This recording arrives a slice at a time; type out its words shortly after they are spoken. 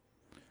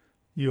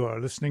You are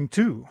listening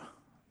to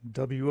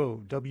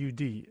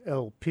WOWDLP,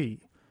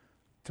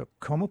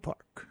 Tacoma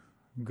Park.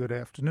 Good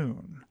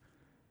afternoon.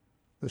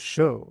 The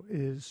show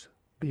is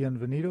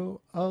Bienvenido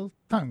al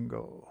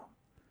Tango.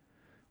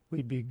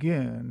 We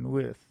begin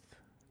with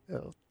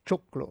El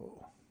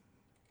Choclo.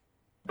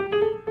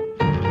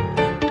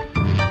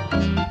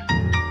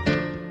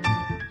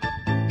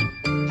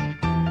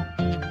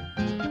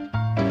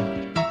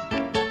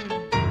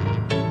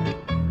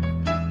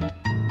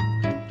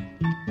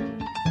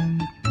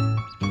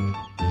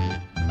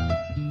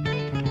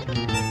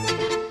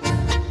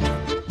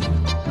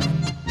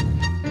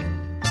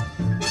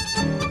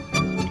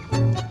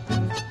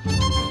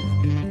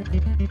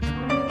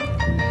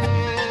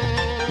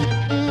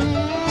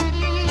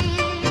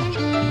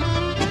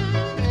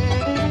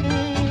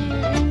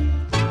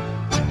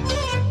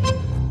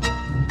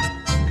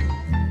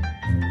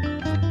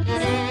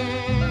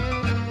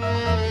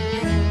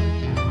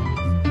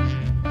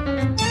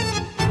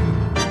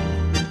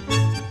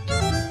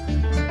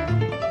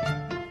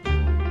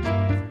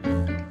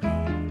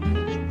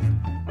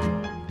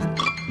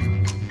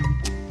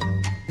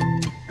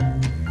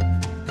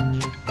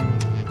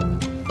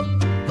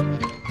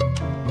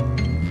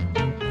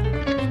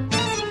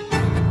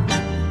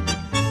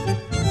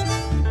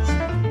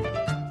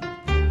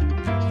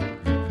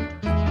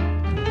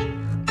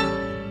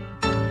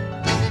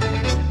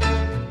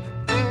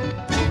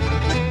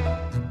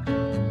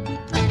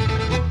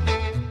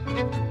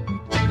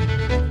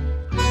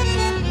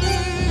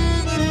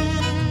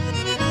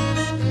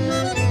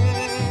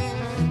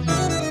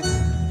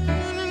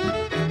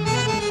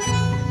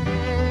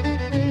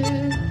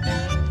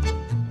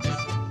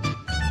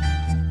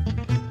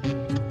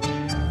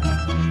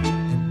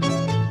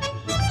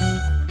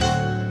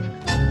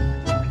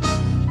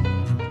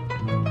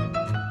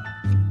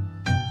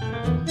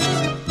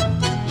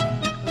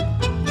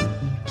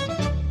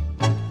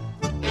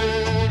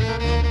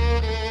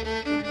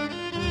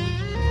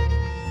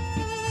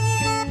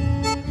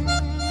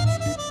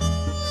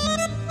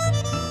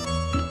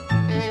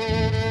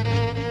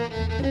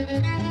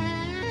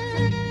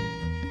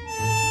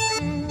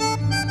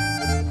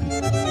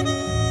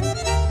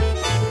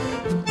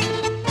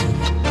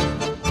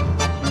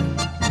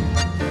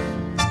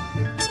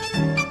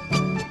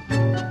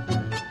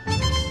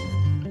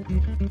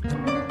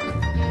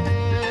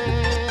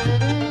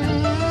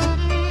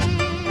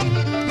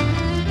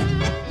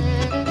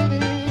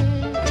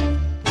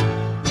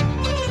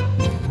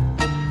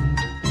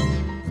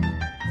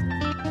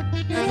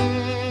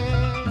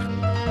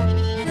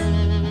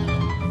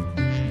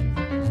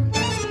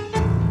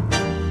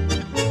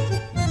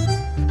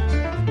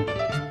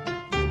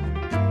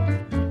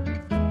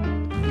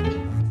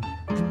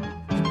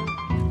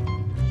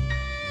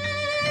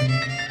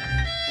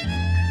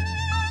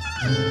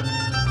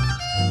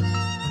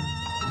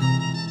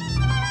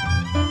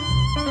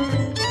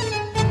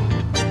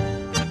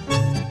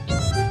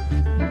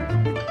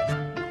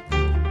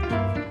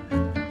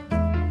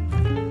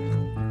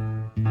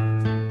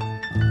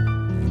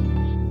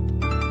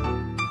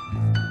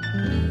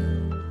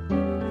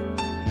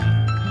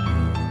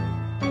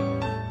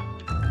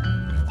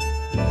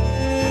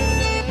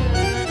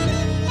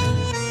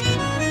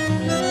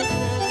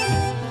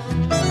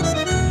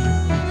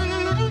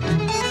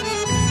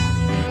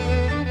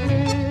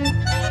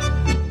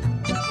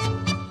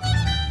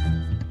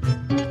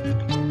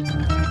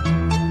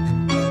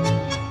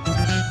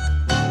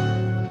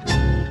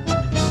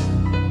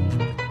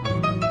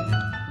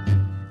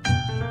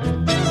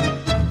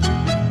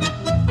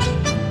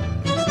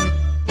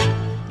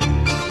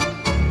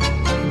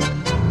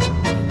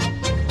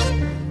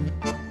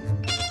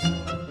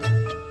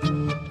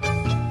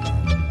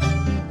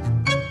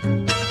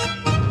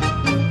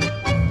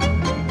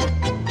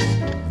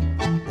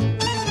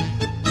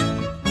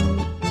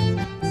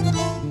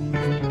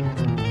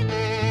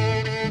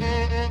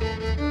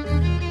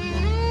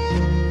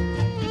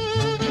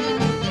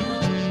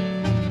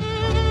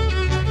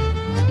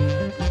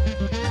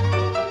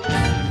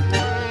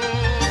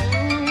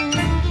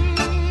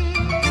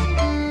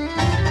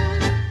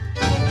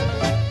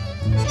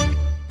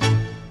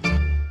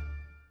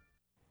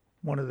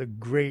 One of the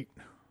great,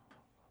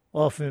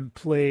 often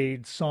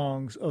played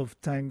songs of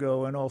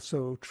tango and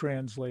also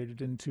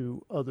translated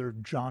into other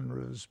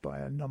genres by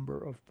a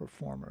number of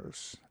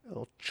performers.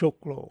 El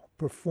Choclo,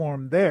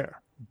 performed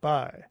there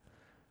by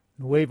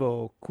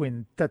Nuevo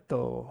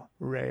Quinteto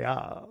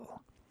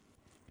Real.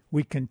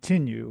 We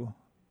continue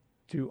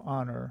to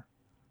honor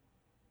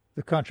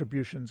the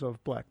contributions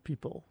of Black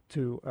people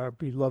to our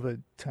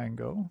beloved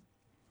tango.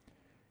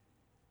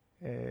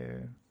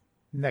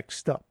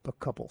 Next up, a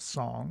couple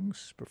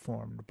songs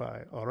performed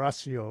by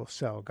Horacio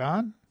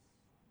Salgan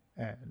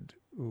and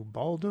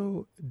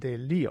Ubaldo de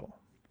Leo.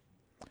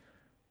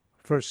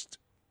 First,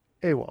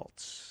 a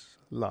waltz,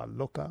 La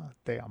Loca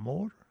de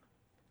Amor.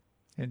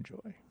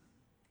 Enjoy.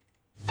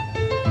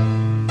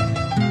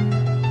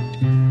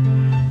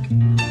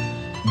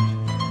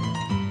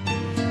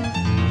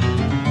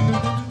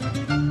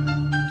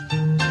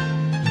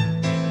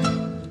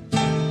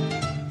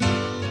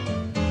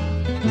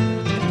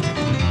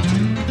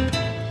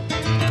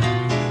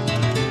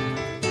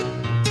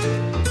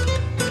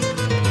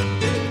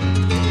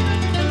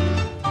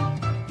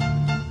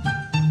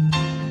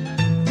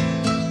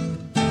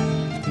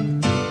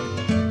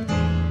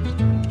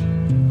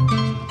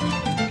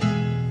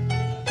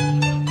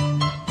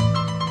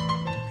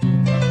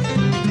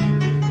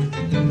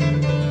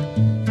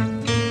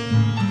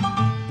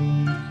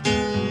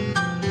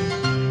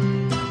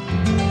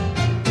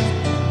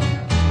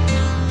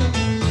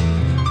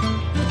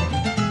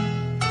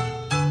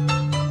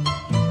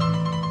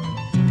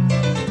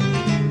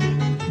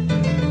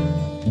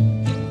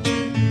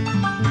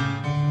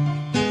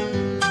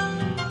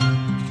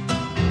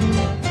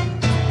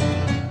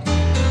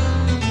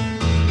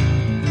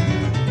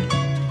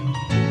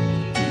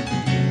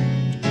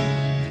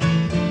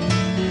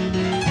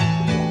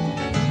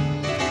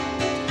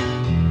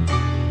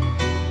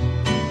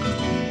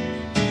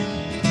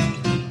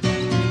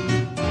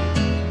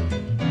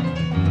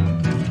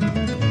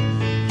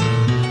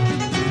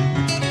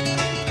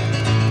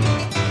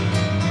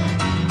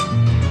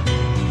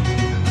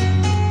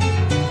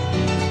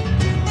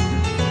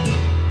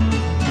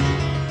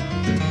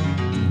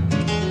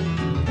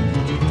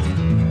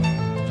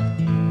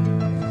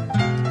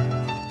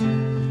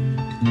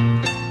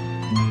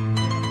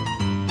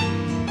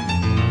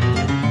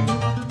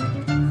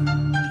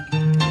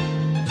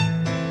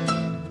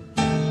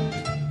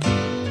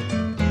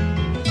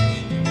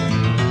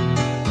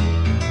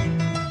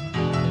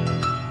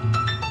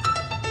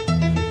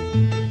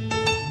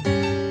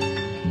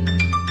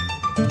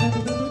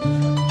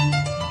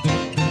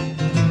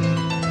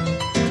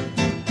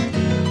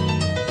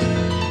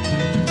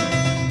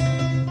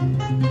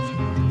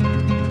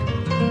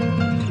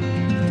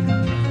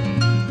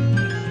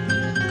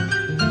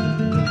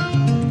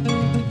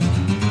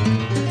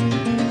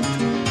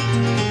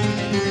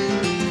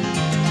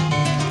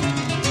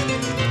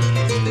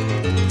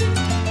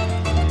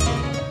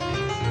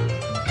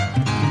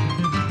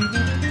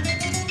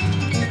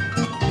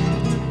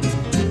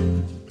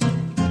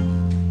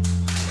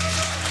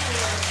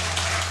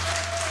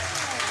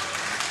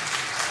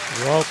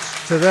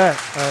 Waltz to that,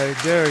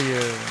 I dare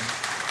you.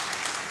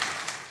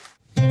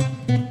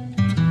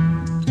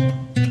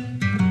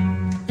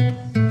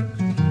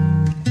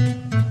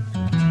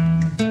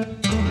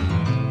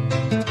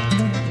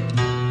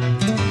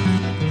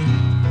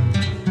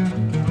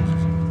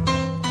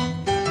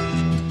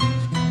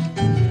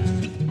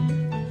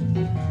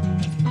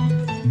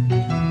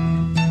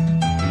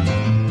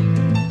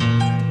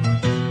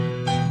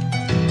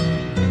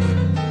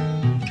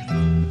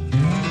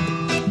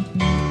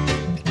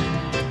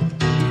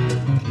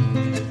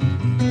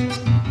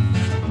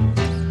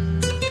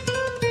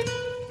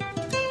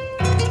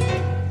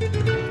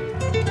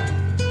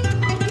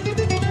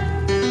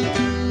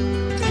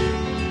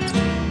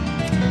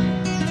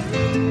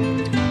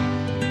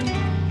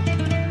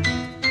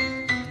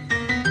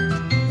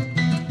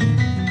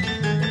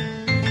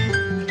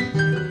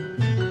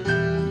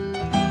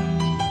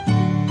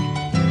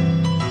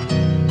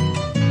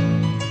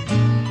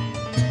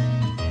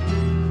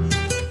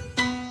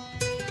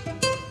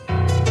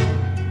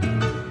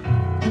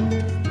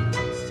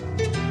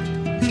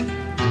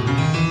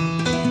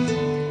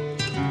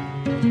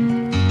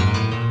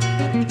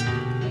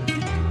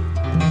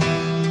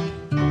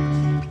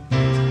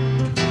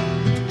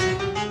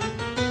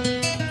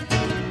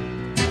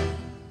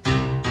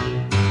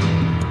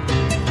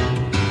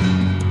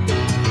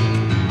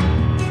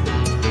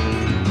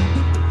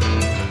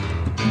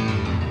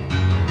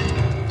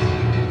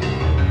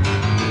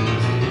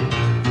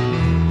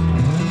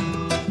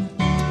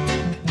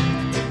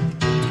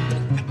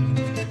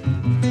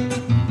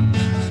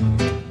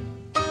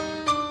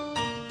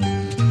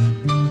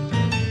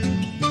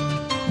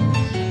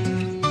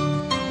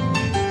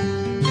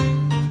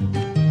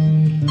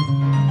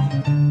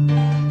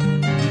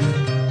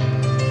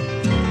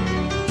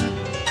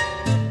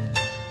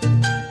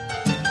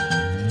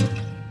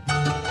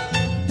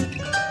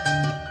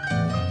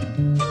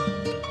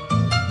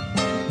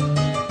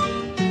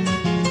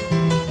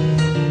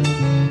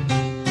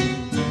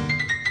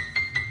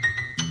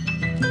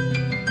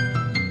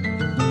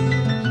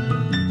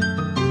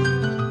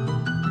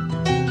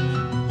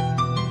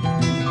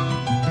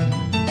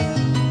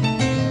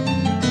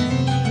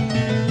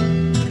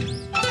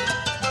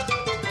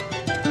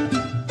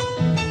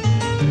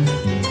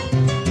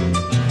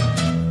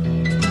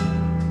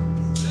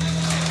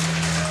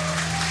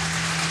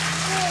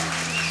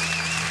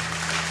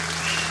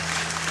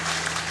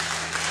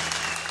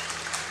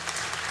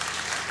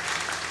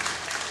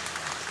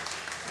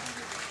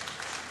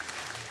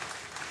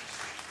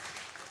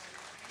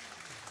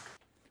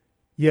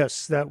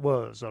 Yes, that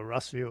was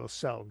Horacio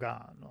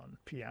Salgan on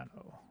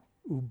piano,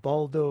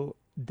 Ubaldo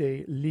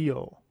de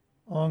Leo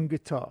on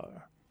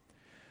guitar,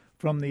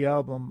 from the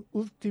album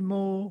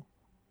Ultimo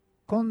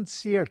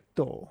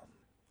Concierto.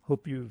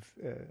 Hope you've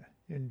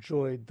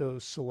enjoyed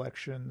those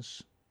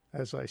selections.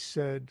 As I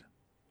said,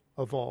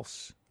 a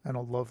valse and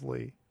a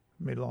lovely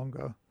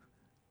milonga.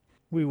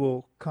 We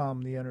will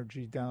calm the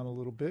energy down a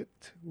little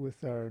bit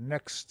with our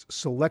next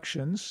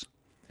selections.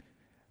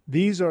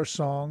 These are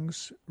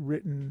songs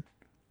written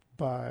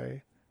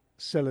by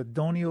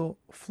Celedonio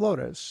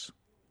Flores,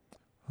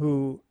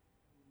 who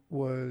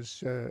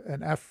was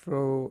an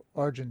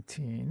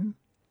Afro-Argentine.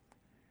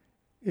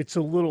 It's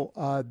a little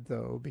odd,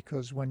 though,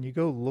 because when you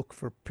go look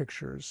for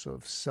pictures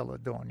of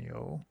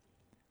Celedonio,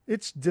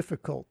 it's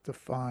difficult to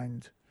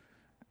find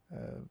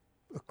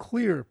a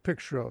clear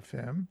picture of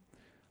him.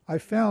 I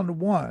found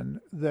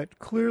one that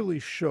clearly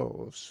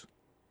shows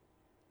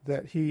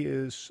that he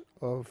is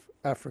of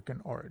African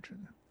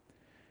origin.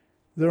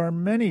 There are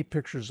many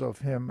pictures of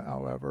him,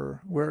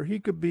 however, where he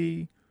could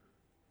be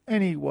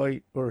any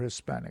white or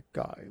Hispanic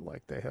guy,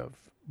 like they have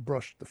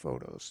brushed the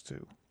photos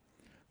to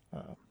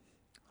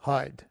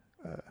hide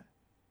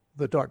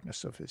the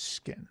darkness of his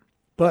skin.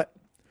 But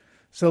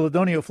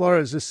Celedonio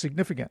Flores is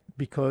significant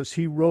because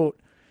he wrote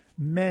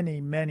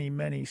many, many,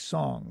 many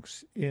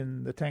songs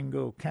in the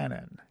tango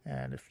canon.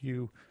 And if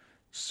you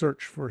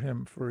search for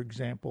him, for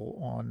example,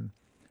 on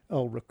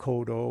El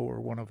Recodo or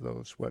one of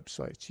those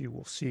websites, you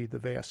will see the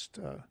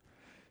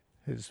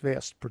his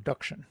vast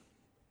production.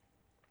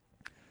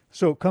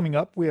 So coming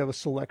up, we have a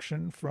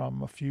selection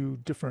from a few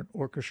different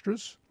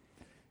orchestras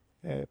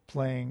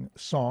playing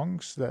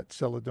songs that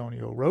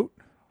Celedonio wrote.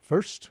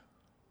 First,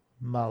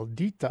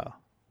 Maldita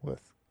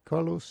with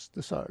Carlos de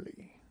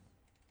Sarli.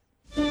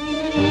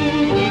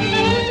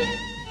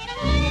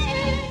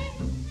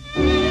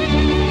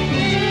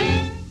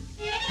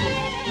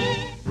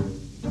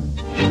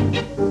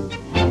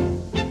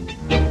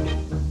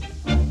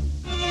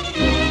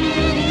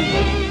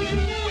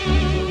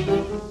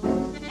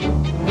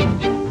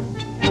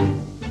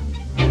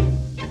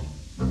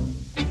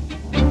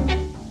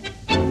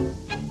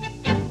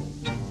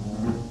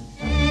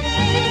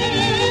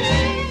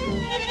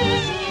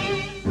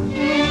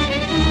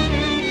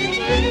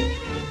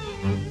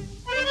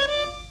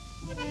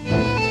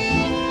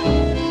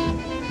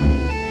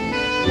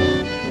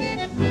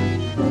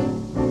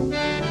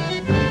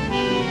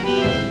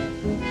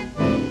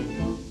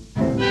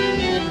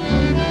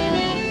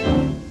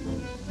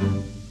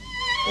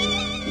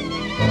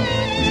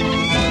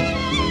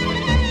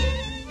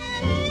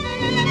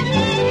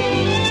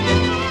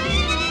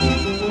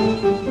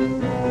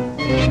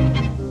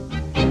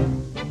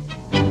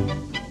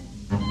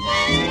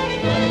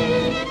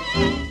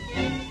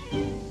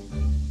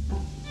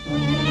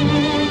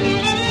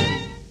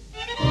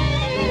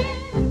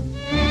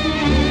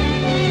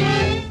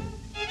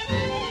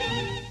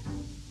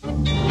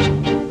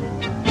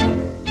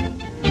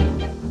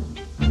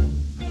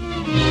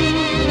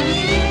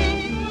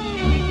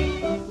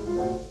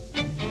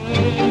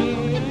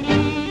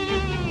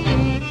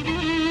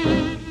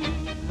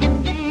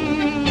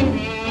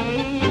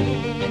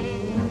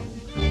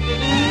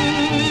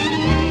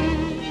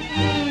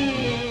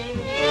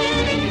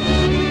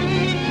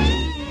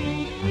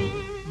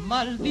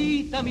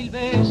 maldita mil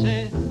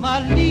veces,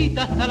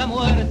 maldita hasta la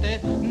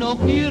muerte, no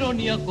quiero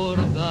ni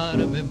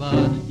acordarme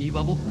más.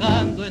 Iba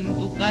buscando en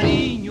tu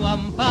cariño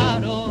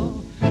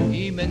amparo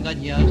y me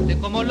engañaste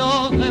como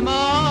los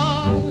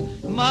demás.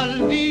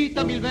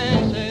 Maldita mil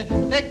veces,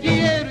 te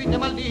quiero y te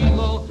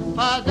maldigo,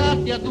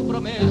 fallaste a tu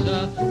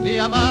promesa de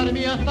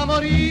amarme hasta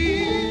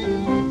morir.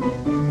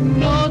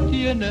 No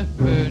tienes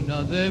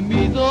pena de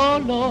mi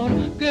dolor,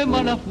 qué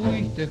mala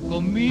fuiste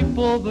con mi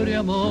pobre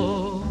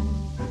amor.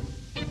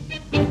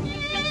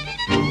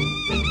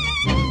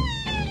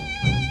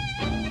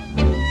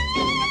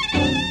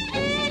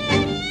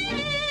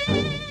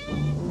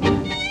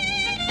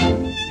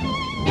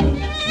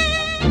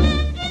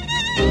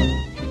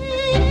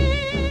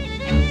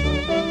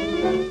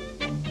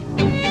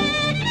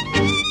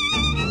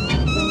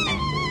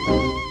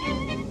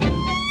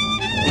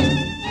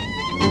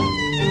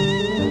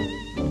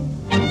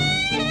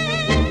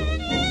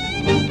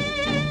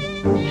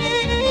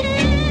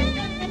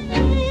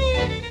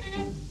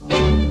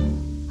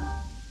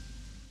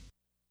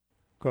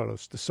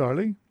 Carlos de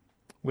Sarli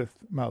with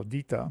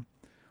Maldita.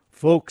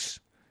 Folks,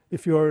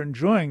 if you are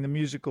enjoying the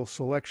musical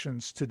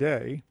selections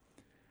today,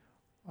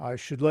 I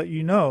should let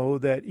you know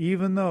that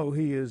even though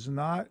he is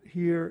not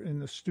here in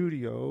the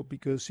studio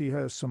because he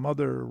has some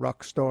other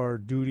rock star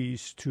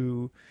duties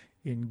to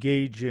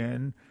engage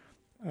in,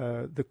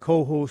 the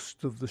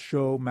co-host of the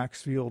show,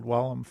 Maxfield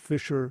Wallem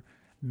Fisher,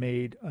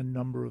 made a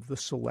number of the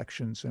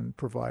selections and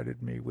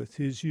provided me with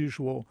his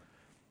usual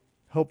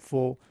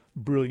helpful,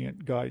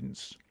 brilliant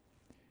guidance.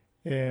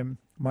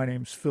 My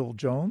name's Phil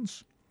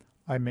Jones.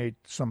 I made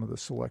some of the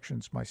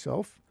selections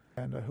myself,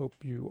 and I hope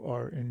you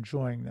are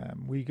enjoying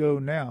them. We go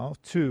now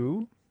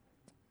to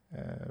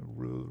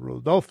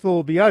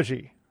Rodolfo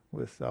Biagi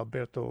with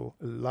Alberto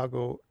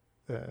Lago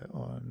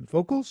on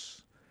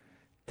vocals,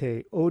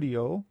 Te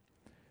Odio.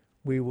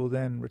 We will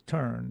then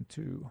return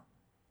to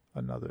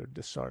another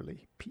de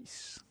Sarli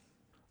piece.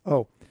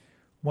 Oh,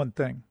 one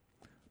thing.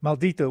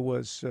 Maldita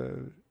was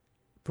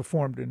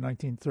performed in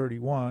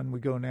 1931. We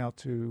go now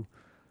to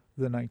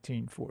the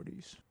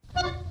 1940s.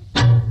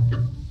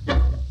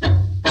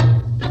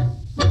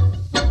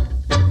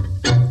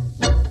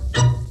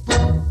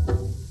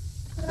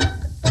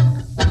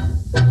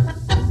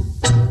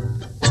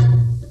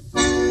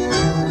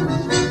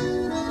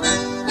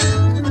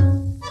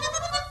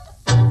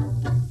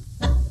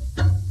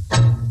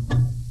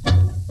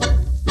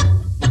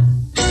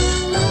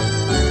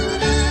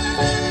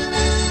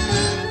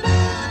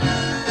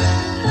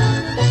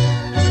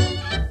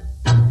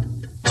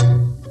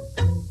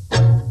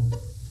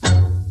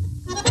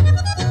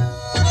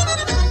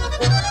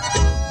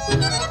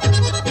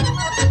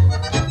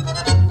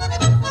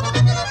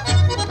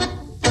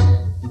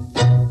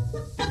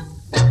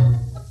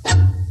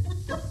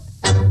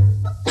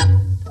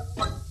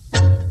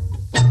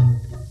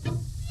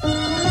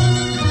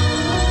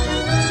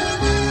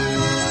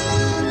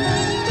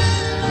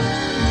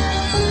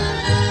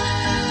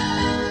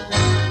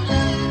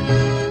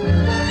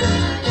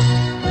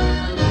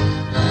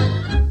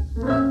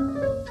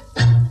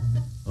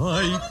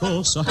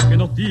 Cosas que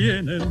no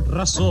tienen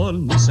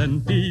razón ni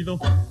sentido,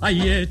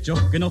 hay hechos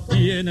que no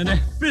tienen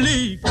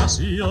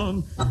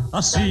explicación.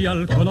 Así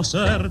al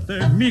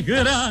conocerte mi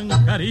gran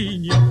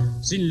cariño,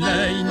 sin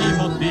ley ni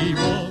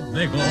motivo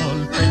de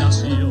golpe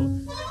nació.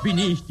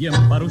 Viniste a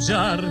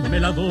emparullarme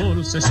la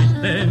dulce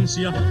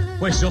existencia,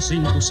 pues yo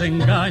sin tus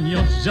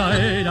engaños ya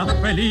era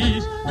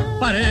feliz.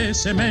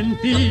 Parece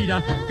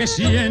mentira que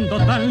siendo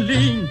tan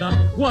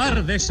linda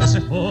guardes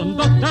ese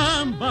fondo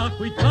tan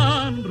bajo y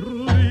tan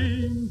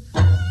ruin.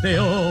 Te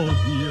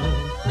odio,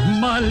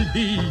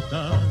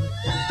 maldita,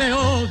 te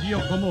odio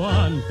como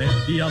antes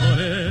te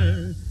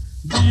adoré.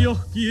 Dios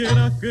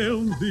quiera que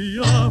un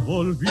día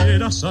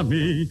volvieras a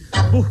mí,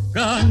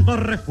 buscando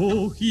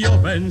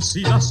refugio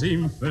vencida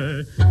sin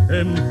fe.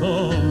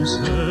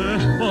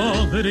 Entonces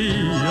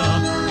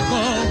podría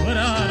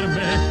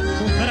cobrarme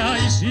tu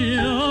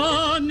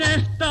traición.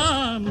 Es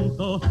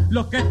tanto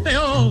lo que te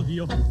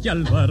odio que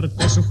al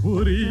verte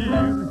sufrir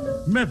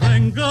me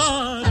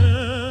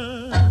vengaré.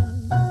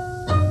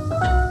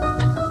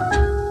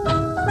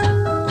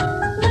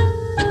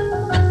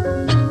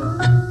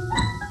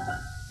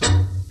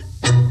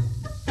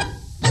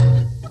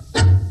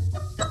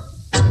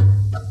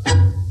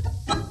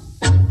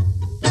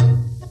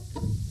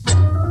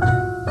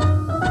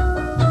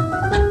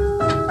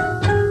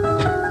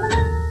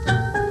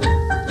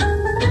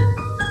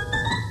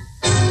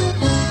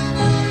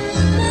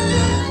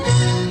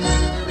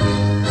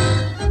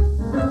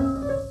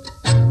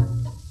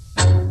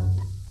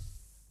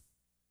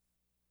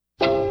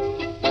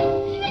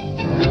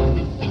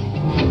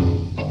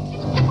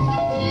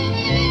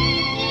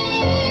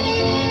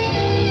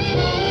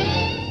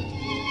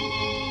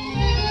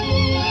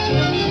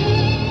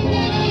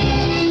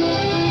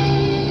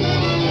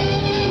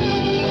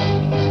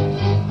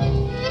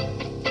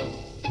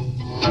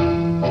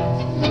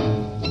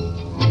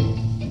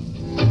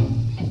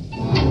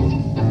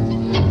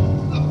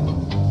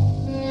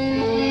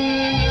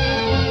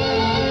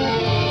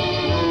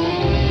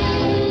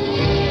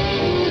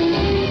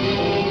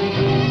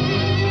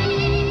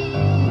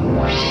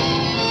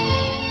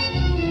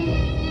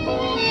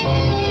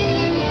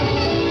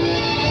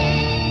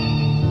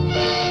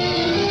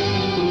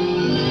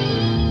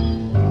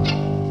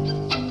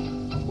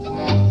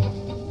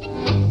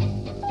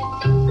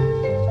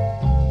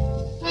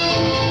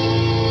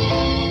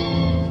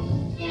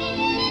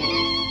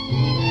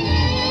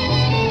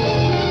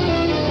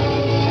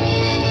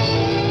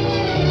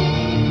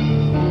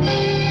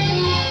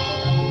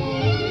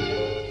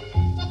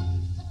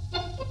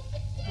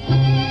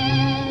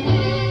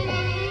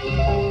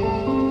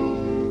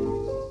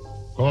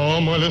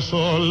 el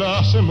sol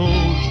hace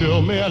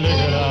mucho me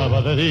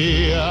alegraba de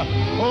día,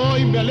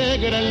 hoy me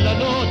alegra en la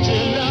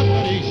noche la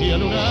caricia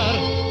lunar.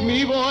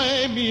 Mi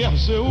bohemia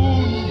se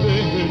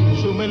hunde en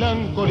su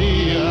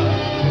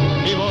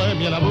melancolía, mi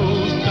bohemia la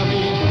busca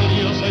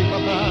misteriosa y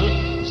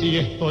fatal. Si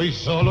estoy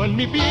solo en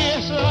mi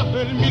pieza,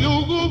 en mi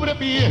lúgubre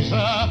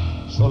pieza,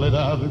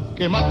 soledad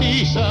que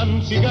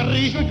matizan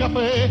cigarrillo y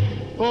café,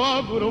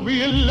 abro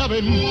bien la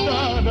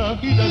ventana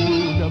y la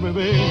luna me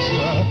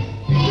besa,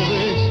 y me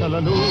besa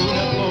la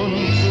luna con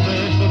su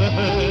beso de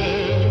fe.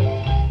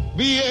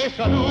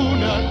 Vieja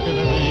luna que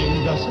me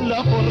brindas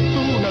la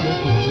fortuna de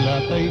tu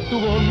plata y tu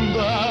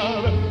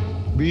bondad,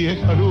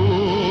 vieja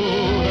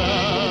luna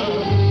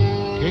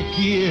que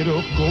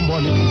quiero como a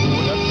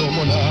ninguna,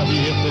 como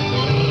nadie te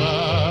querrá.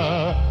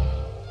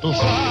 Tú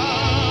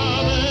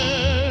sabes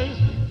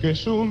que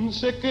es un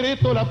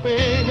secreto la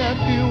pena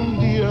que un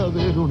día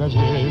de luna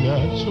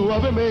llena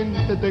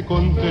suavemente te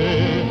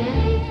conté,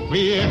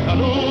 vieja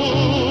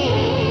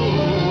luna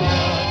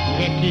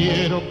que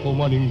quiero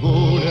como a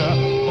ninguna,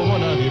 como a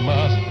nadie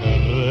más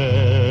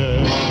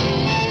querré.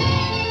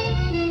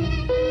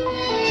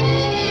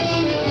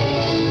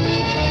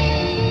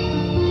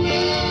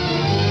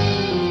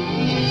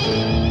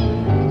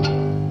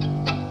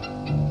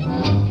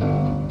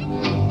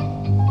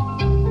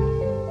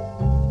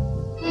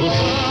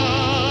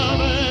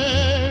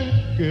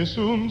 Es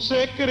un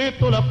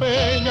secreto la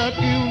pena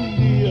que un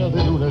día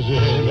de luna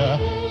llena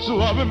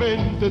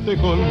suavemente te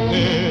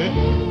conté,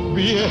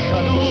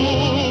 vieja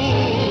luna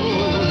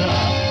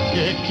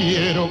que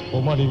quiero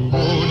como a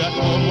ninguna,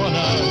 como a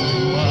nadie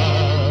más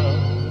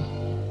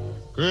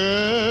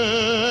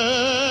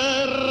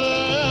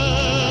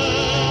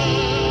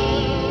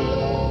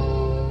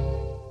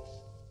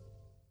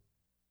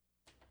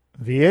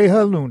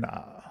Vieja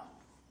Luna,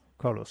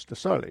 Carlos de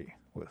Sarli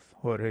with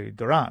Jorge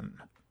Duran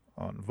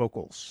on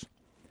vocals.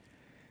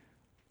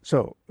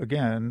 So,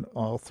 again,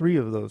 all three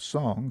of those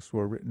songs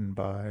were written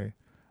by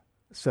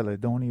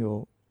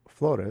Celedonio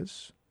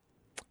Flores,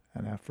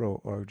 an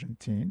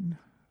Afro-Argentine,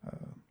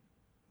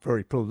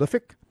 very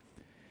prolific.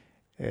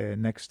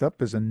 Next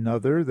up is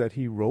another that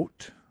he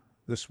wrote.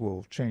 This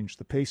will change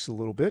the pace a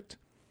little bit.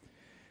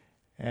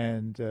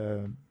 And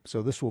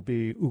so this will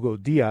be Hugo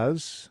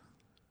Diaz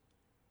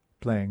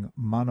playing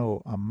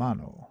Mano a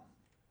Mano.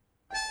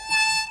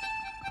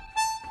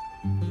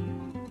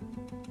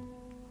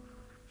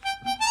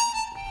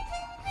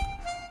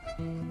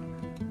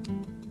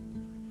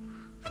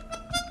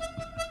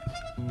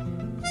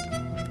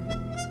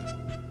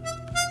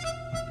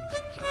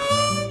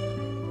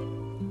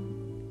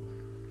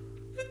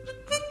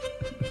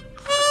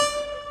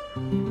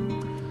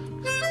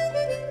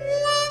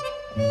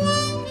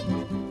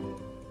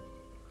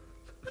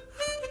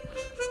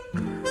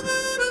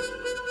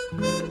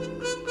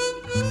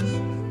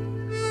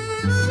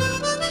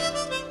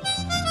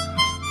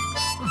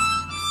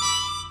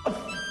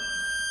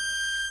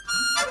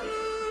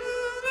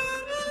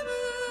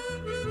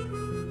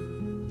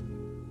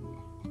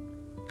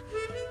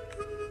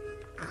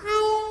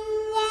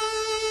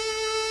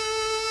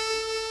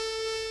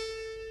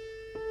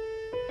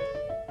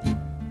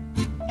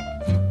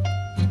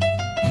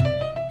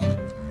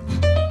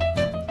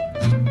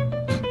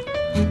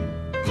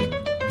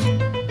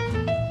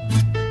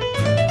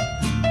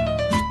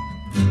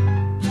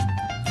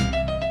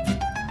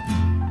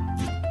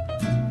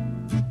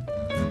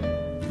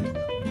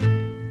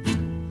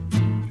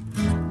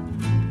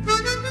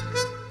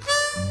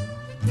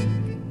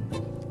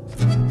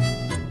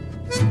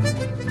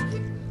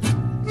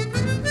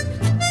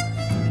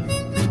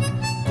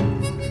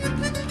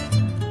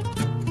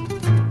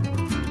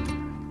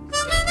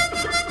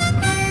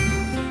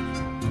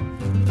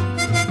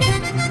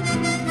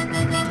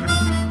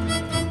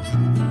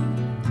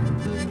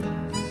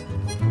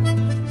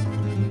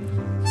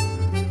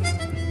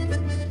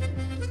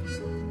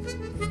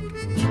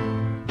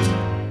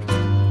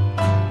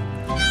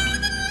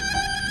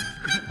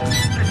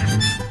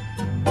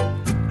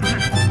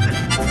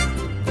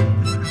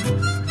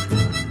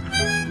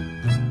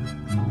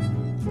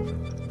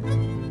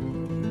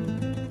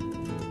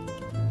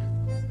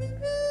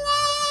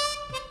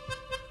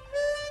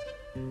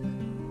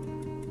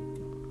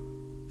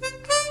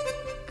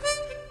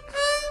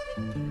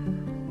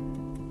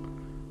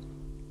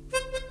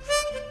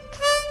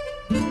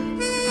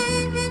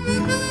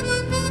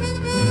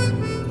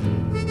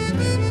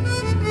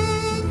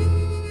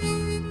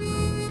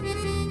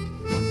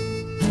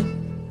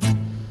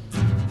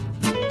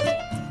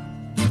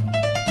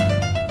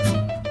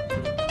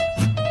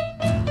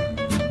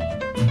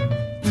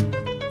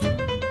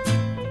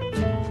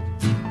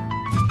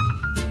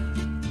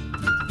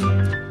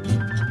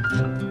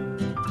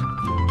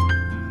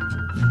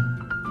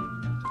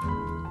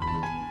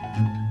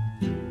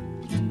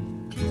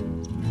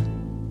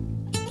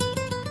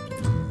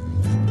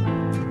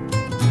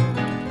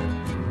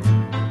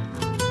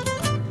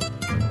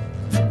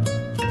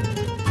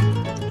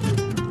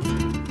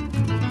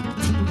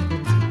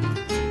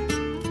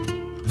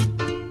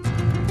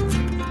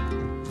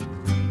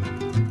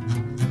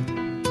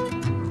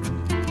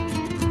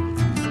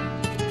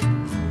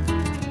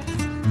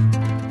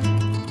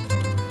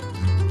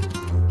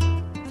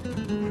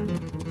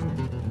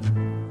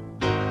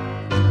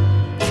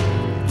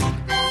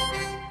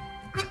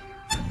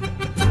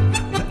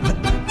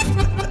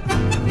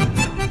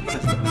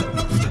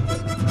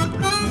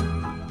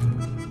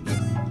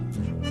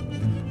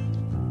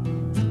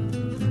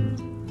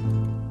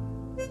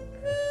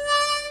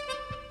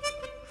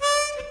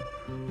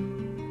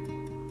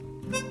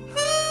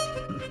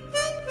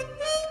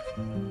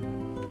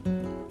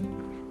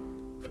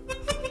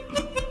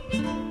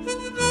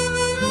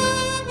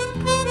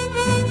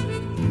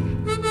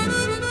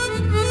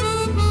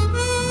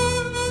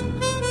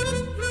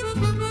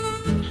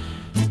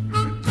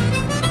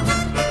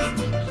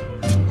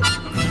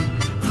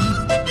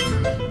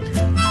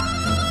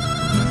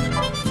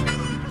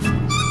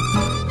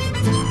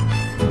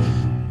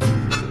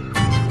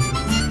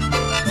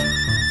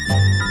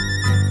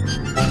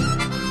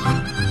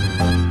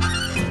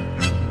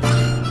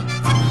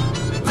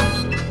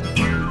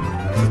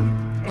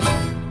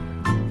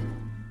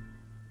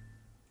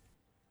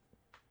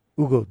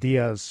 Hugo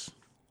Diaz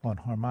on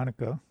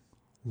harmonica.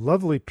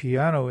 Lovely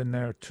piano in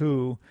there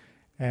too,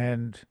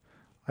 and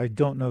I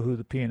don't know who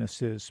the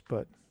pianist is,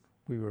 but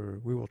we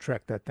will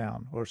track that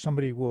down, or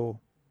somebody will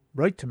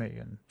write to me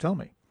and tell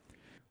me.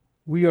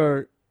 We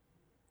are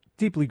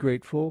deeply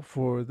grateful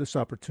for this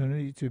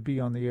opportunity to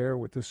be on the air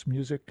with this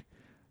music,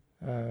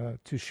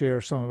 to share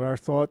some of our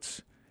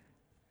thoughts,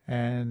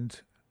 and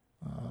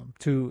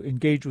to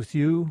engage with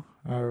you,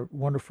 our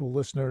wonderful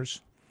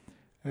listeners.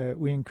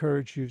 We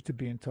encourage you to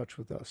be in touch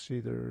with us,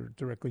 either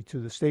directly to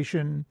the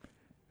station,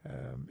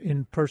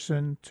 in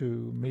person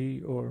to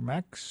me or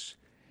Max.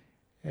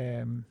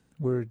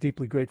 We're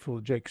deeply grateful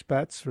to Jake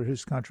Spatz for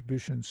his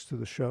contributions to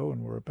the show,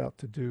 and we're about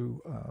to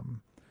do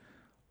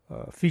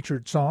a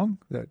featured song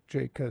that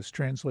Jake has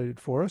translated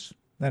for us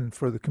and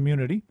for the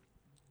community.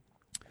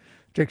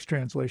 Jake's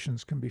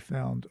translations can be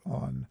found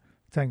on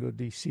Tango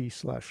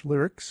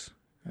DC/lyrics,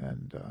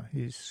 and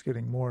he's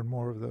getting more and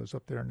more of those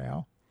up there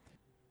now.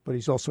 But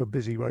he's also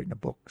busy writing a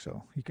book,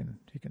 so he can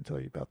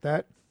tell you about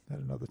that at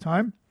another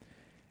time.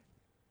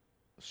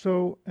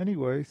 So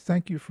anyway,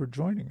 thank you for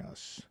joining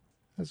us.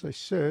 As I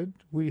said,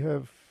 we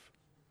are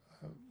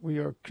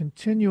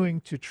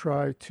continuing to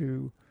try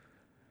to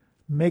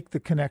make the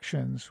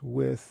connections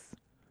with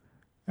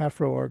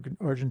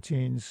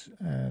Afro-Argentines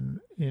and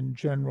in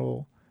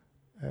general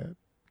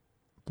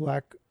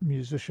black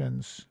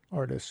musicians,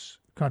 artists'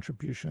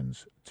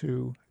 contributions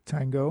to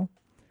tango.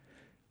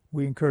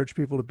 We encourage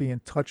people to be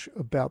in touch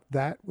about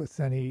that with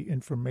any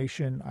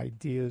information,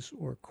 ideas,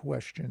 or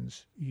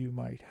questions you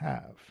might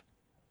have.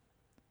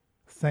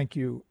 Thank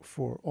you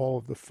for all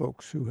of the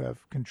folks who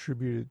have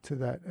contributed to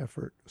that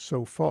effort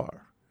so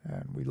far,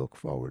 and we look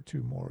forward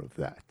to more of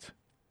that.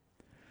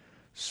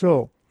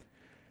 So,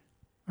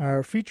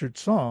 our featured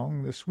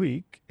song this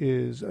week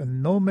is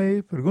No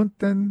me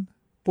pregunten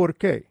por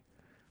qué,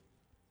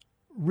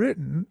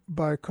 written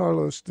by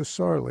Carlos de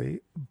Sarli,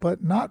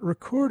 but not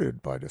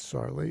recorded by de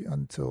Sarli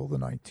until the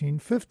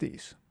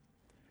 1950s.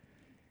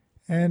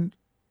 And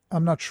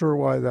I'm not sure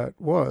why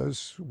that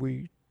was,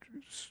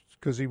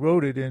 because he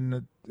wrote it in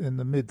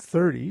the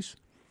mid-30s.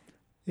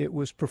 It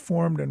was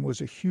performed and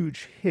was a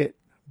huge hit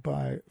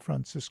by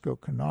Francisco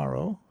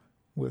Canaro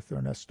with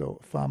Ernesto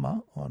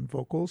Fama on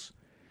vocals.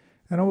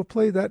 And I will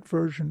play that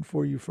version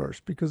for you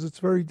first, because it's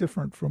very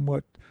different from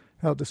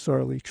how de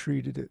Sarli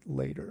treated it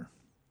later.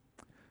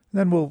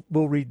 Then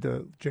we'll read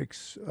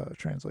Jake's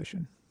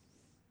translation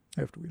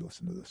after we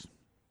listen to this.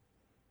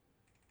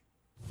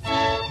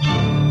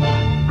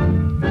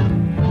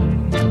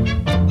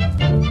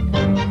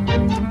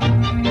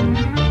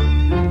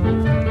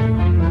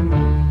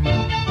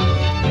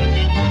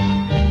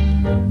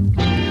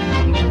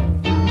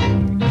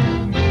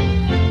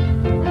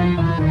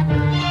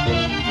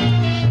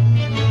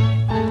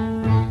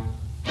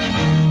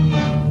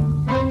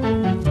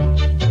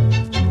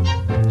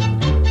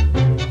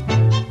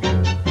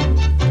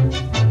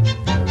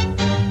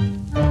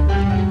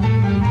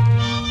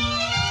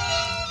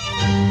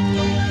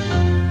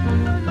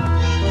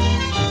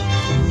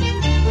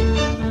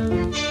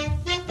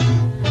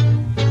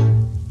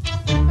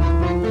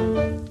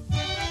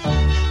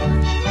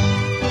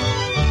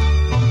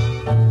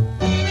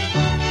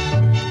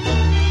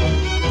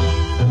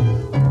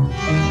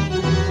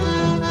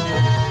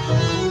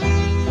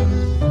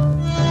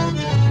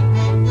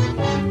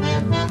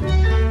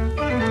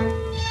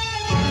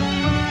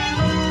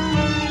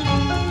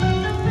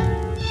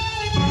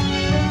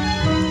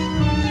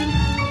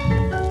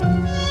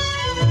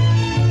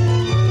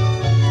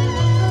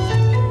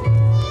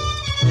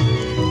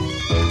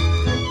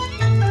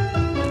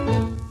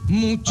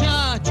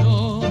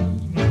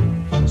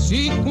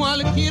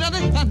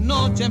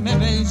 Me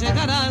ven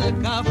llegar al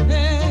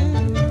café,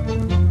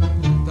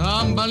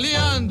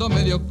 tambaleando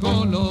medio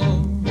colo,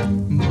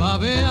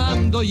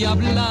 babeando y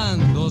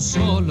hablando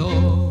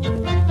solo.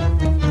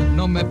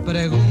 No me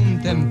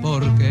pregunten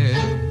por qué,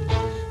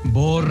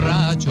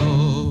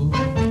 borracho,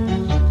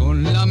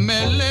 con la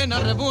melena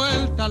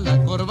revuelta,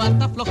 la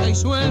corbata floja y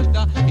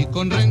suelta, y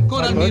con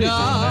rencor al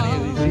mirar.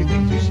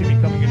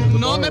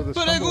 No me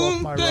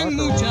pregunten,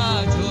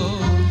 muchachos,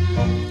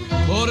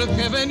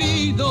 porque he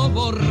venido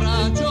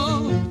borracho,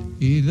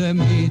 y de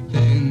mí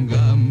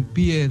tengan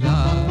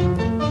piedad.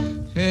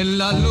 En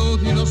la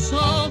luz de los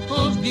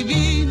ojos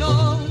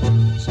divinos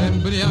se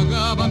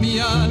embriagaba mi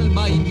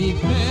alma y mi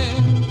fe,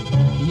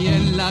 y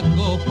en la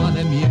copa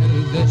de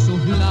miel de sus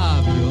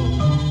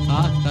labios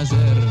hasta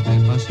ayer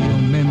de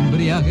pasión me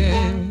embriagué.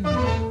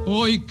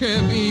 Hoy que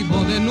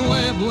vivo de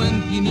nuevo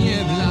en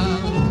tiniebla,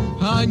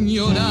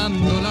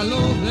 añorando la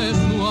luz de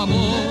su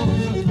amor,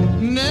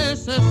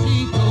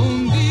 necesito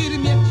hundir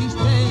mi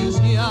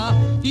existencia,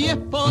 y es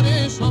por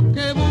eso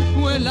que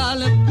busco el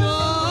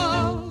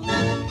alcohol.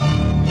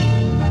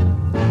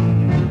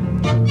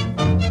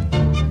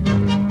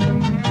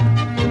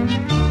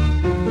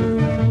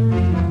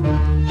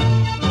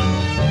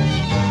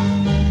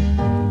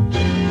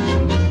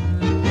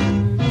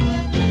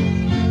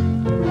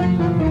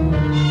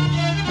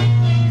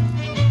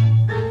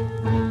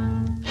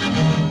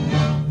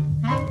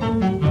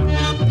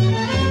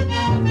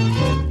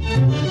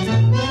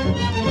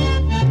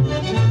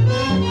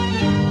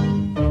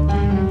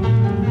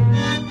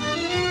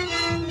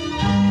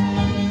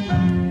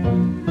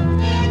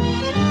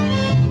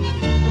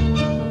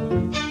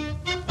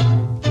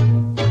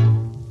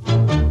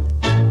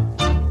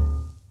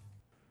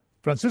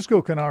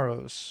 Francisco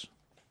Canaro's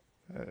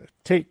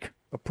take,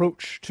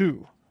 approach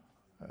to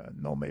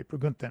No Me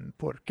Pregunten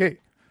Por Qué,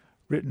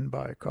 written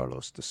by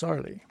Carlos de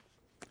Sarli.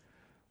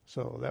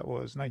 So that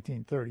was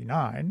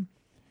 1939.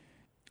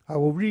 I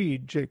will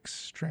read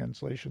Jake's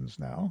translations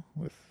now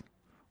with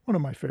one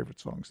of my favorite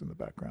songs in the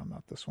background,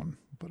 not this one,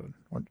 but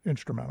an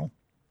instrumental.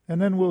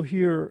 And then we'll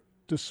hear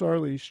de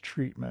Sarli's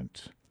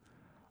treatment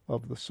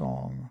of the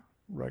song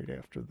right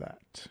after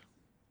that.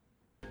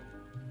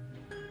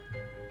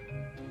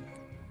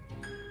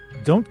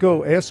 Don't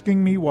go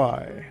asking me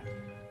why.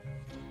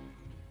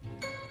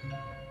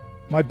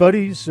 My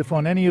buddies, if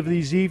on any of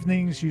these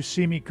evenings you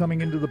see me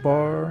coming into the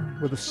bar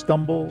with a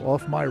stumble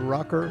off my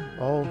rocker,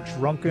 all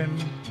drunken,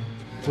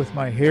 with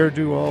my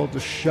hairdo all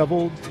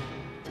disheveled,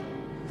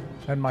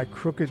 and my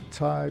crooked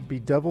tie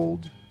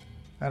bedeviled,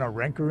 and a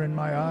rancor in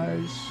my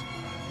eyes,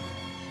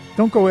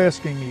 don't go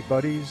asking me,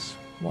 buddies,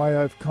 why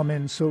I've come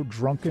in so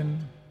drunken,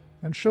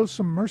 and show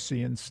some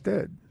mercy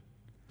instead.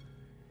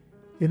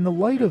 In the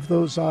light of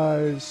those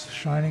eyes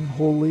shining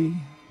holy,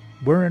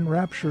 were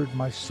enraptured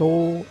my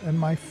soul and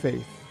my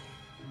faith.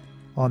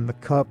 On the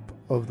cup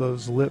of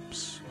those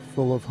lips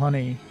full of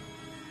honey,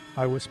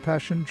 I was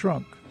passion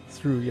drunk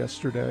through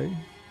yesterday.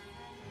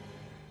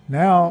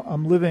 Now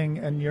I'm living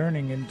and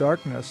yearning in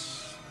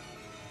darkness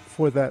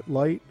for that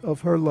light of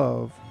her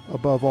love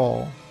above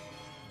all.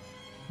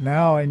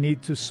 Now I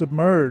need to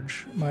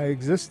submerge my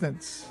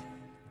existence,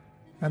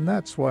 and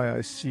that's why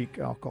I seek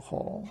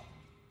alcohol.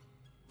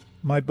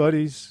 My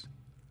buddies,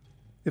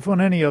 if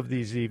on any of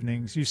these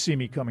evenings you see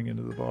me coming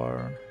into the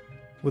bar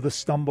with a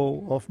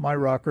stumble off my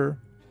rocker,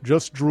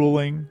 just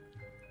drooling,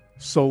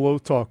 solo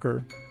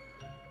talker,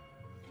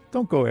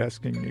 don't go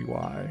asking me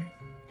why.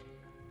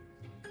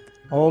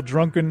 All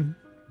drunken,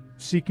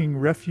 seeking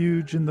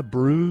refuge in the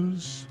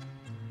brews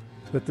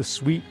that the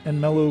sweet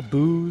and mellow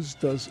booze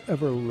does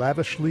ever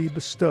lavishly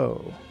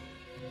bestow.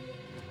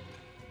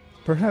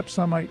 Perhaps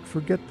I might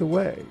forget the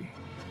way.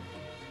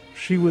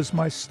 She was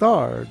my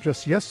star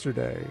just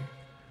yesterday,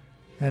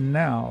 and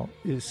now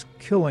is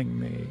killing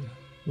me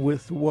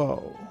with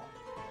woe.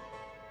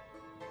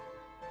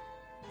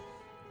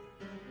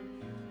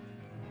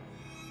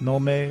 No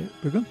me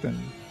pregunten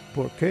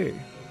por qué.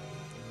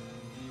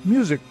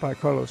 Music by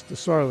Carlos de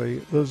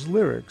Sarli. Those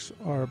lyrics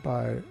are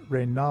by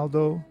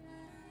Reynaldo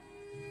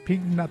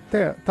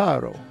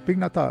Pignataro.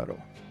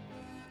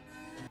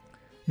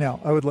 Now,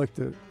 I would like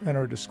to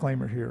enter a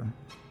disclaimer here.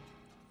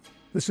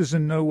 This is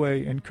in no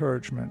way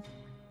encouragement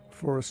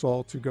for us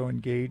all to go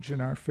engage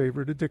in our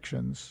favorite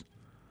addictions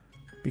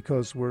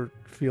because we're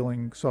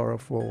feeling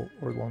sorrowful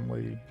or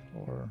lonely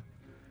or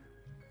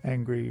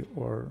angry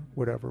or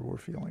whatever we're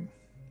feeling.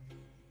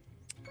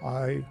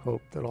 I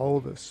hope that all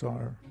of us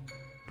are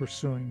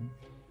pursuing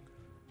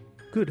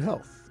good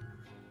health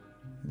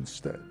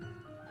instead.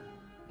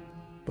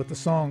 But the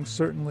song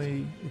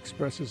certainly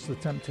expresses the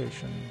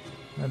temptation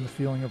and the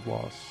feeling of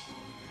loss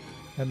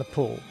and the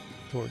pull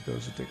toward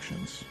those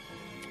addictions.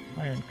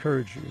 I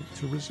encourage you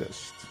to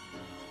resist.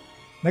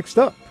 Next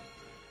up,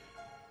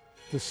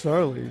 de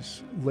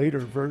Sarli's later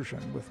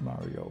version with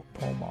Mario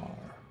Pomar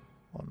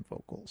on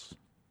vocals.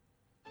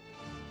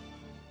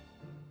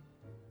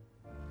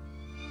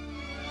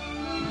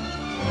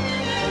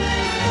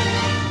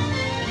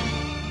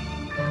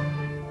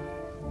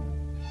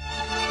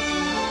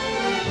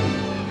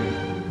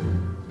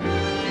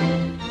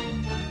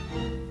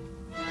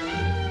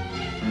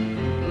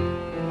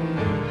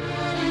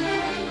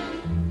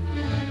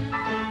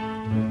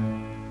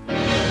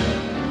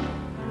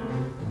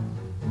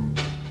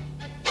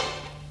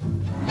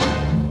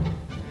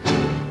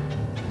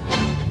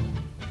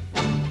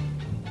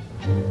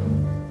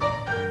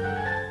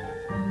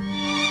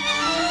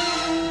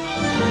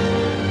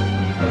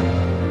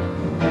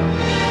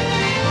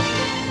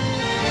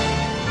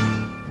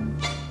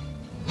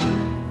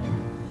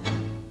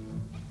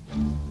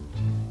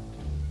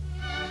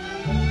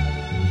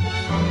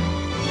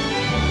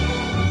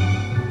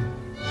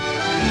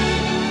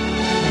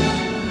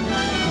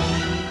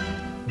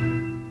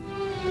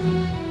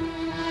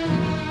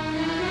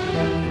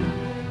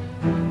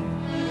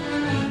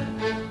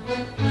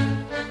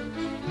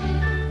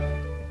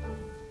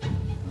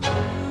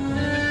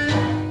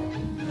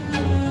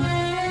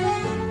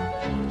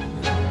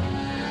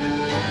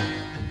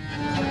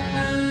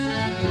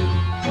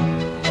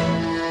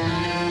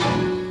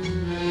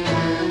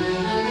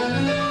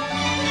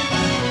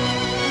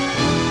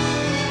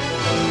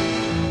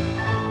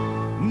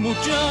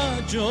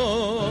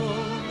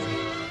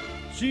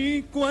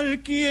 Si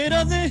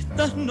cualquiera de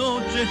estas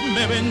noches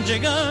me ven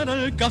llegar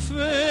al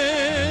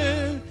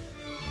café,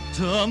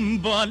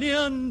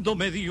 tambaleando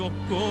medio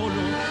colo,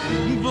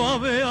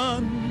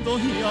 babeando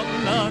y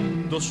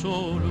hablando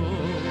solo,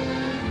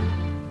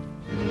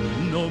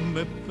 no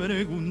me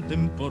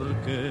pregunten por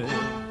qué,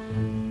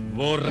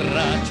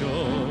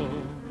 borracho,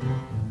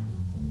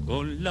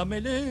 con la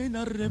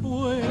melena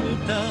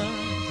revuelta,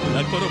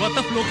 la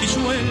corbata floja y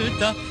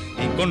suelta,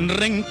 y con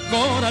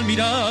rencor al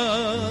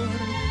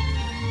mirar.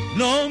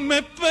 No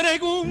me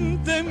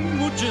pregunten,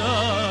 muchachos,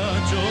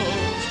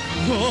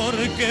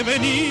 porque he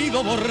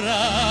venido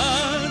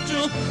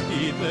borracho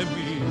y de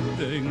mí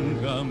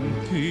tengan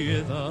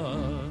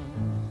piedad.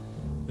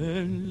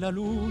 En la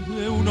luz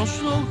de unos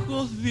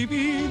ojos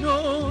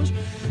divinos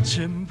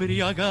se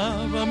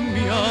embriagaban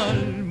mi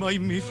alma y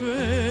mi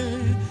fe,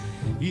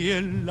 y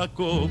en la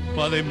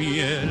copa de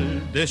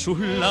miel de sus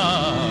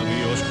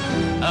labios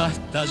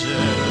hasta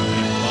ayer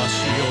mi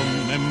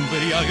pasión me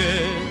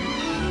embriagué.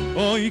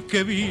 Hoy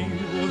que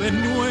vivo de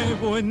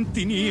nuevo en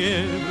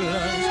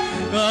tinieblas,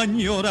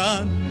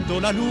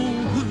 añorando la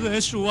luz de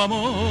su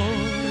amor,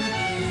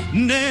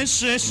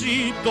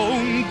 necesito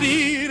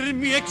hundir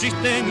mi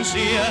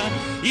existencia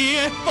y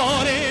es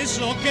por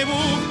eso que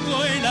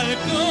busco el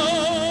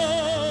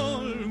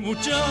alcohol,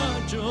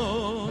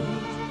 muchachos.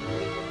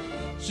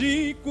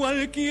 Si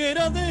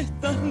cualquiera de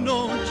estas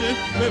noches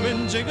me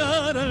ven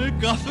llegar al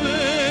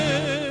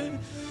café,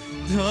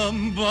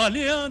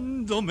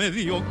 tambaleando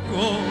medio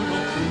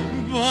coro,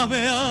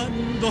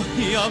 babeando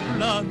y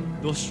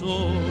hablando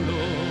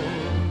solo,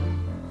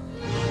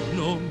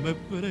 no me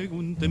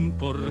pregunten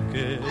por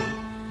qué,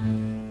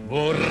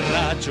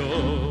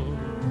 borracho,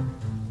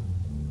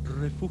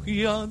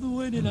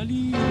 refugiado en el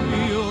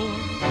alivio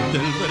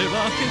del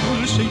brebaje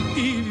dulce y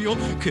tibio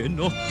que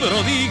nos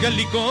prodiga el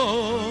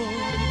licor.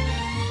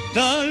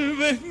 Tal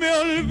vez me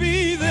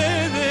olvide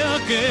de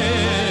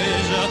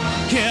aquella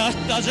que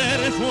hasta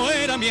ayer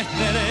fuera mi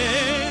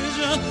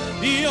estrella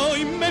y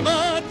hoy me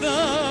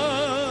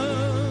mata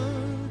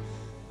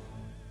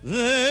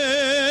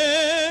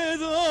de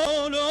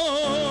dolor.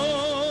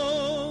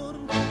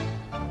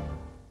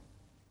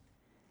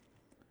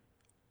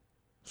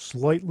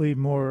 Slightly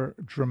more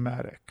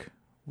dramatic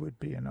would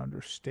be an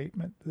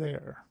understatement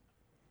there.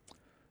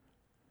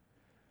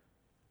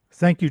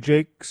 Thank you,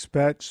 Jake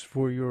Spatz,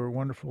 for your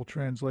wonderful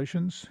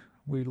translations.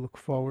 We look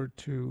forward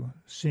to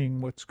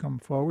seeing what's come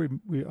forward.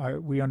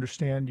 We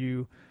understand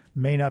you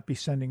may not be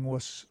sending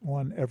us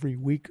one every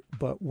week,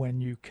 but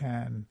when you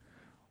can,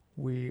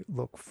 we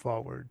look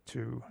forward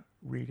to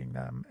reading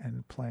them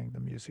and playing the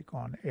music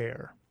on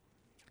air.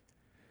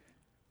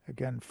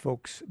 Again,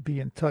 folks, be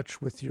in touch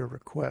with your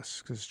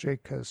requests, because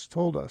Jake has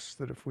told us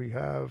that if we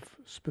have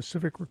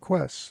specific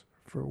requests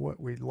for what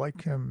we'd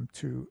like him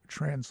to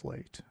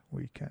translate,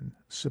 we can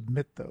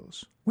submit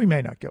those. We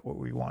may not get what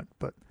we want,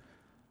 but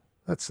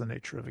that's the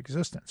nature of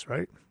existence,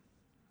 right?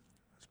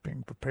 It's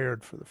being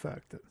prepared for the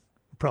fact that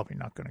we're probably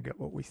not going to get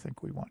what we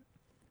think we want.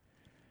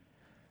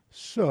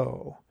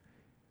 So,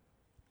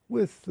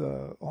 with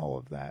all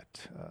of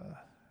that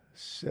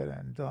said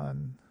and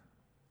done,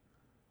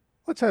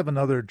 let's have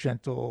another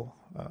gentle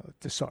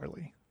de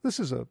Sarli. I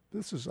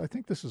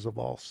think this is a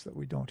valse that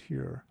we don't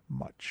hear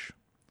much.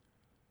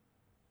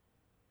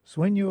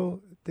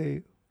 Sueño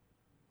de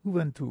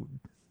Juventud.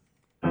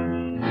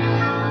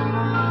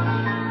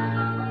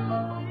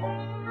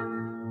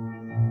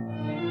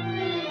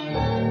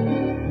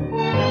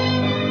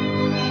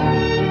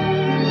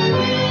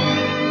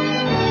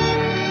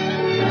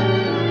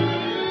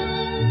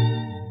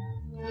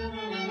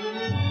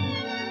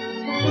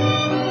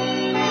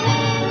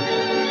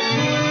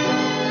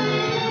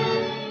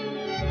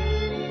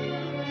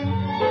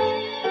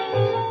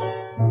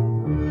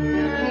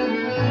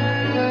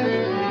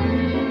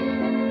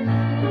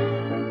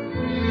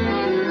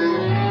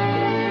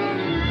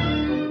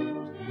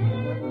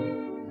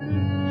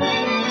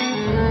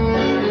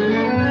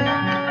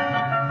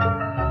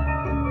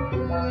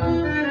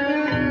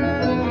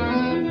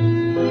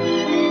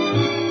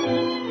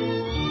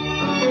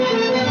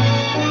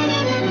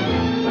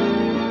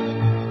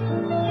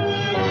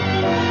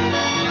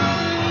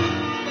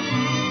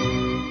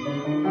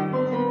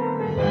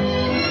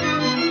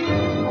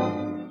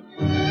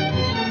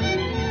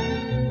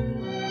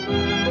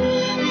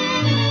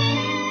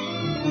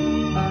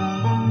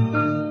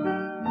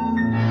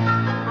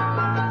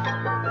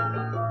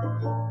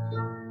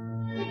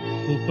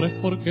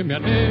 Porque me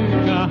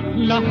alega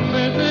la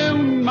fe de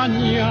un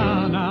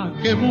mañana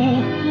que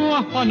busco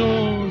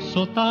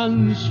afanoso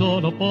tan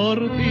solo por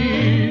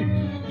ti,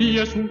 y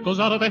es un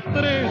collar de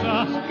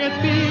estrellas que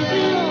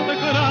tibio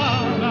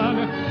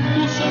declaran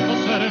tus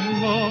ojos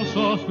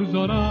hermosos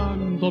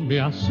llorándome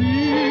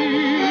así.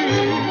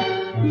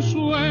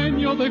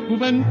 Sueño de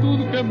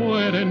juventud que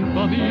muere en tu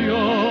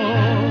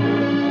adiós,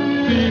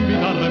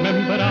 tímida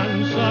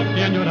remembranza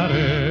que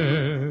añoraré.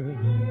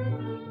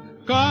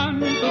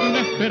 Canto de una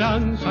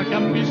esperanza que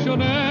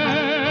ambicioné,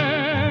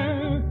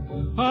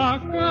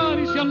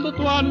 acariciando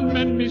tu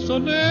alma en mi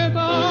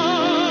soledad.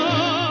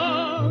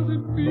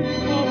 Mi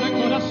pobre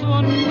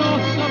corazón no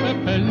sabe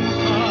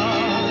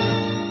pensar,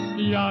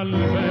 y al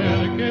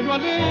ver que lo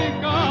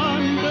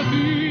alejan de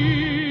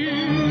ti,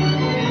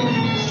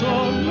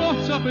 solo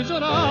sabe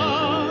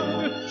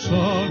llorar,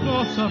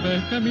 solo sabe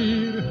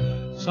gemir,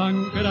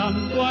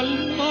 sangrando al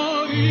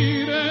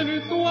morir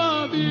en tu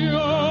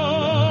adiós.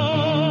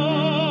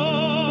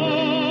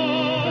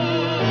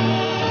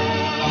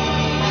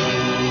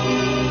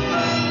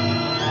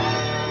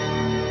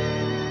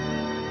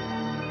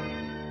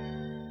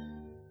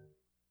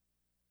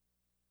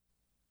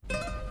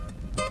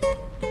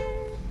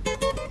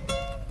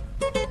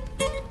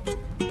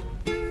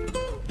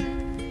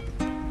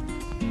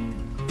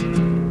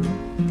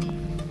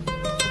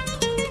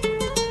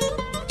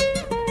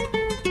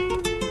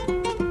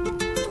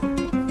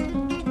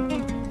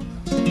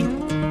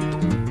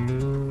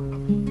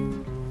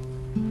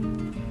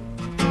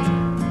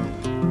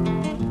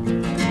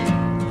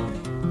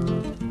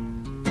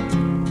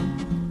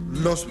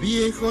 los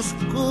viejos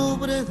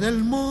cobres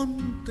del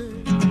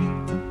monte,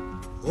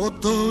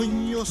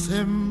 otoño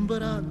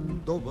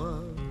sembrando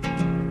va,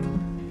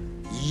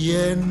 y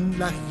en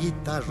las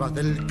guitarras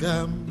del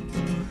campo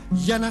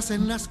ya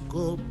nacen las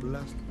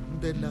coplas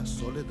de la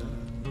soledad.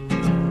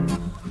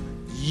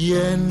 Y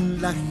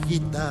en las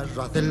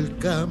guitarras del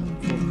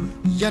campo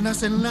ya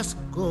nacen las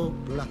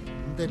coplas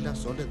de la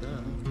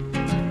soledad.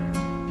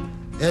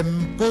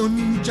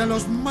 Emponcha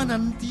los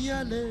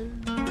manantiales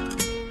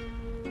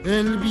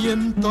el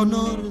viento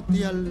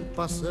norte al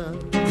pasar,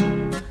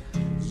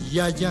 y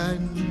allá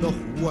en los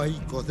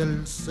huaicos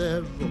del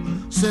cerro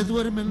se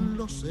duermen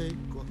los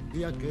ecos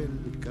de aquel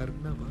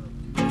carnaval.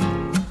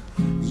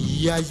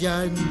 Y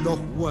allá en los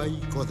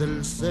huaicos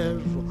del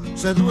cerro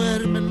se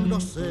duermen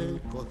los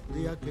ecos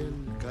de aquel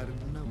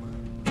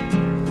carnaval.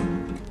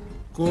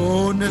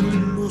 Con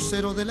el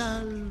lucero del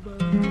alba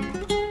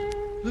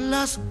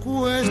las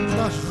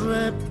cuestas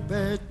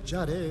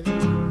repecharé,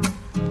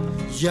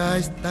 ya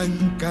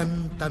están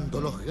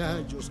cantando los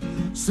gallos,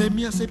 se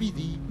me hace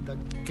vidita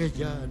que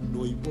ya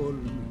no hay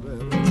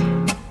volver.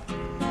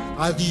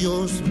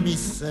 Adiós mi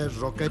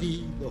cerro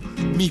querido,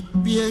 mis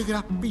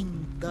piedras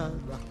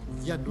pintadas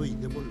ya no hay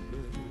de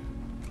volver.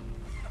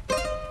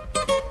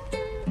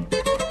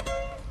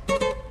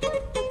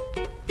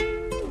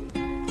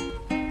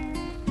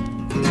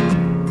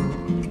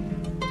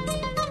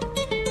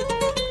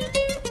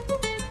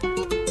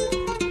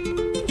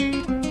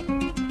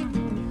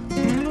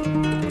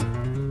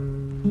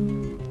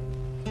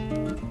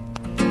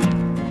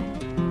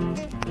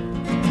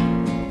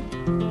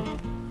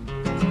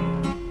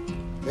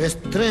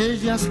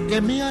 Estrellas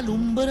que me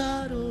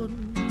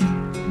alumbraron,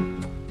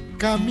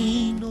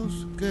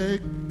 caminos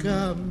que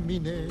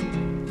caminé,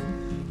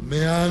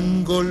 me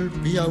han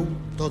golpeado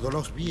todos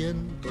los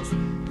vientos,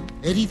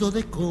 herido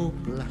de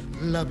coplas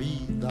la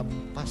vida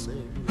pasé.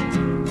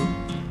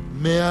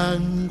 Me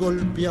han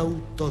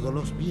golpeado todos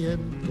los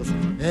vientos,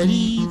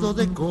 herido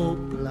de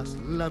coplas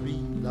la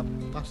vida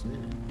pasé.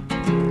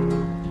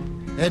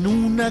 En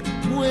una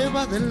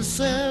cueva del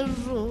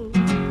cerro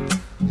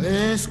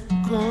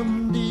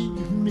escondí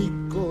mi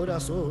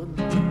corazón,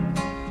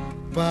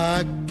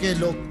 pa' que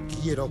lo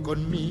quiero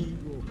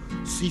conmigo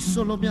si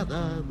solo me ha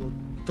dado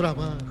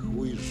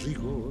trabajo y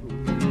rigor.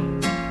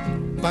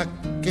 Pa'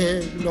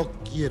 que lo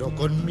quiero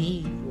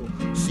conmigo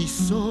si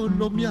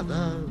solo me ha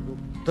dado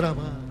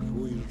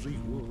trabajo y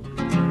rigor.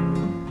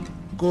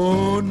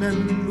 Con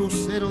el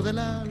lucero del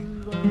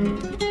alba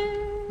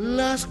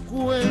las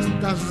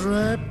cuestas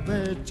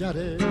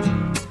repecharé,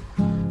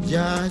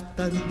 ya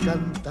están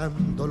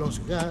cantando los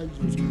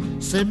gallos,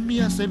 se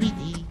me hace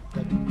vidita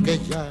que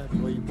ya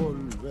no hay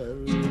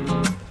volver.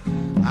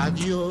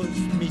 Adiós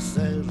mi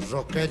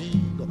cerro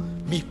querido,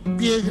 mis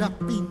piedras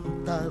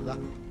pintadas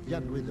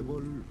ya no hay de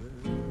volver.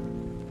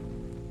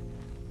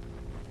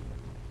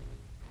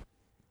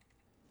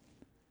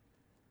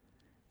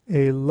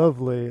 A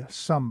lovely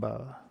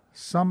samba,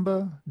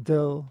 Samba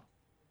del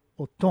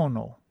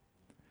Otono,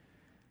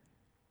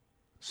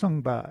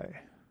 sung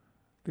by,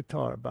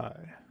 guitar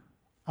by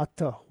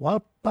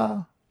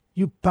Atahualpa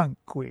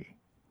Yupanqui.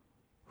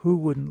 Who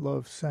wouldn't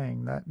love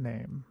saying that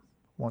name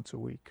once a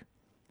week?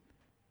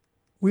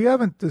 We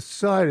haven't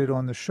decided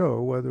on the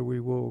show whether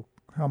we will,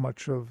 how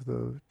much of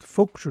the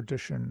folk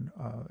tradition,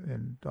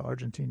 in the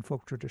Argentine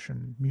folk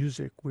tradition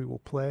music we will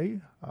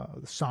play.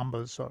 The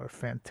sambas are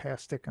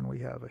fantastic, and we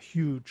have a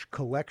huge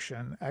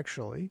collection,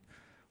 actually.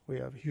 We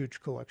have a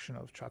huge collection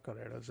of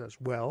chacareras as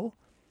well.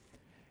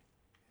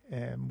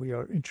 And we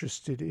are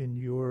interested in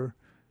your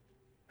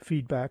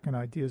feedback and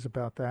ideas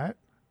about that.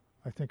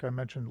 I think I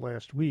mentioned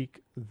last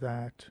week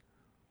that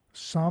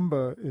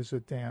samba is a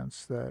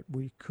dance that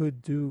we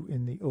could do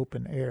in the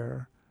open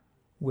air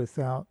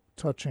without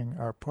touching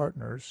our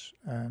partners,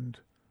 and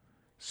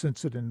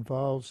since it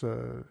involves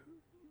a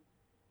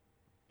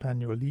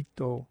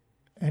pañuelito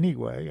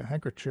anyway, a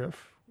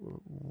handkerchief,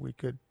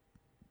 it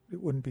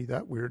wouldn't be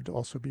that weird to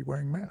also be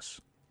wearing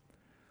masks.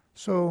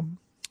 So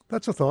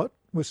that's a thought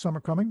with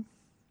summer coming.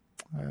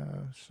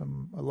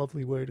 A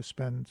lovely way to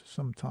spend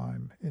some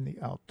time in the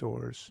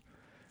outdoors.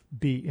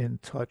 Be in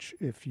touch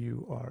if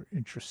you are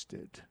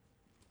interested.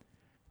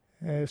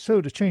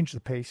 So to change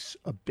the pace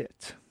a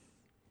bit,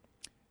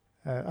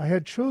 I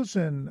had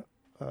chosen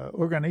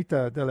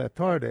Organita de la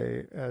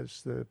Tarde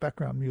as the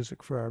background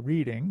music for our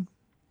reading.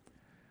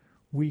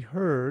 We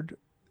heard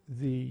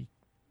the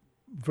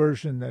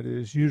version that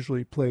is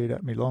usually played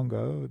at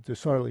Milonga, the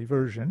Sarli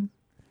version.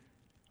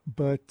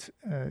 But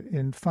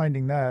in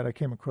finding that, I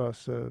came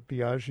across a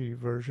Biagi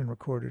version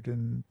recorded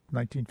in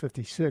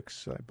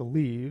 1956, I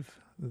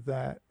believe,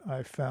 that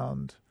I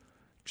found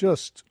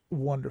just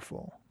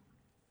wonderful.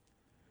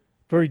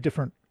 Very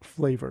different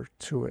flavor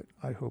to it.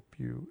 I hope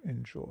you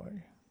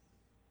enjoy.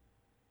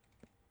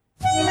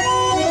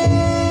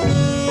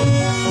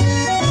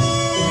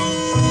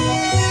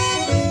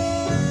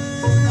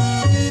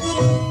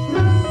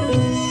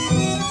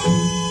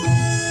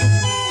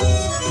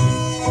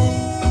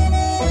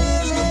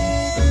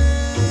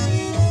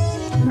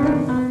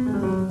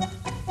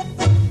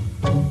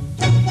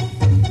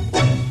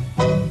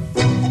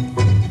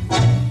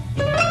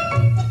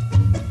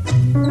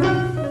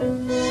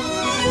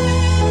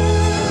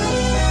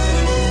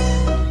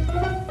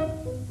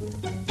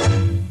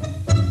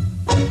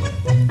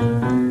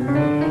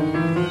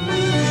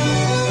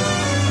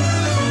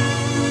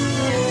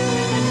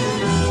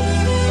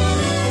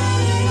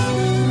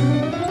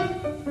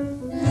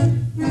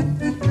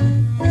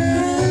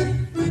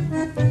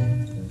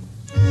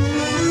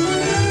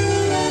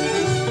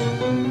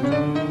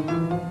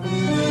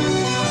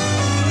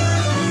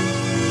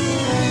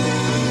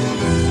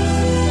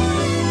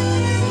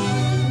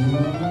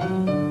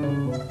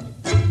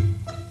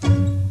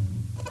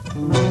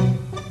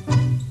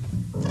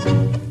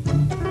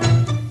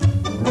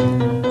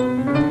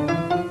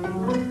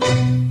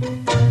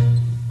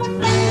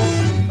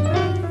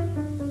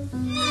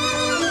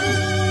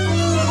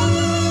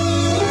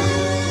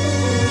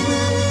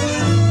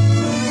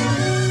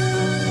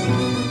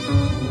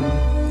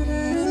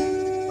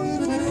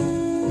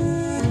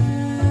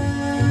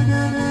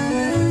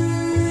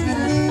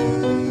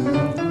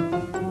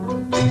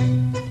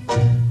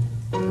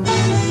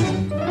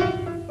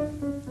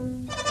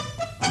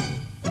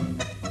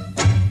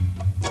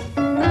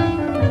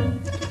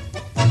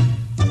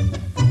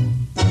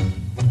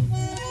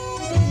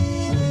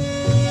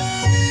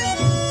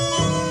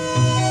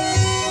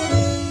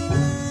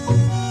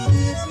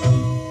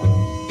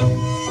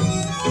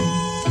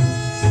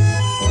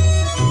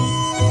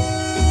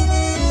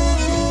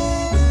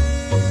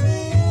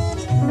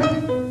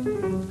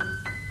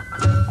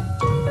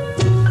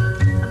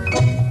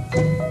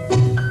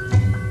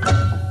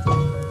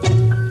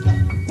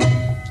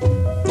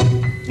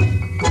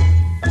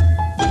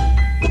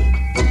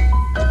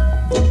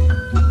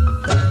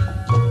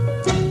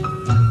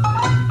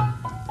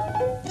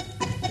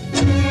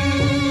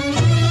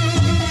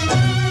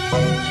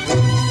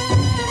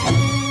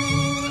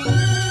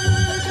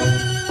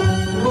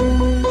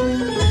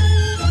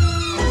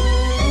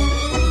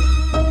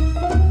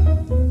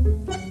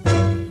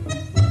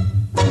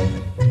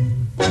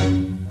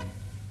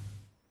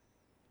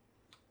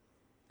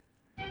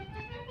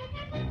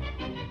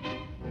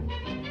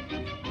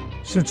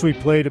 Since we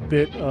played a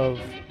bit of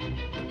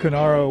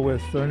Canaro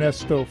with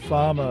Ernesto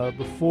Fama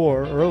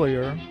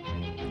earlier,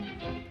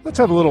 let's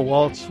have a little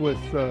waltz with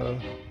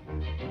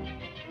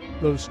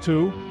those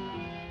two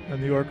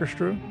and the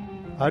orchestra.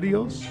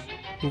 Adios,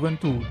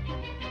 Juventud.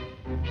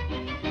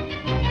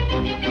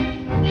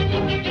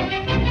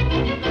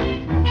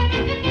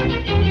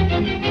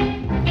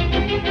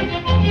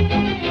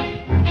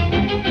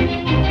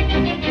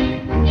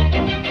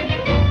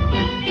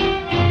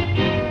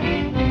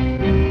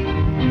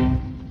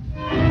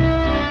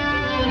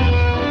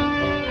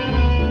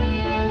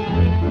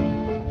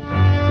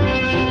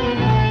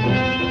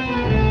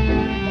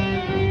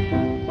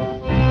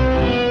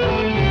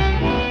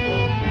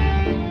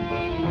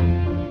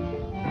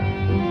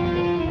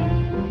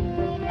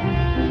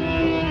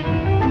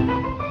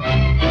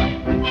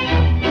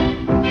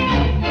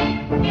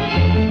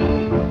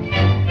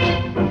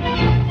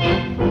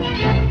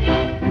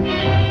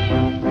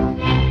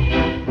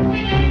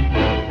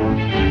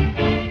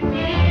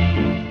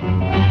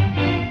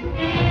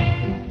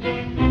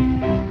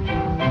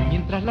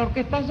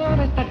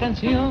 Esta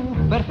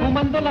canción,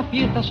 perfumando la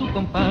fiesta su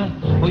compás.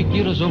 Hoy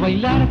quiero yo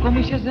bailar como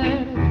hice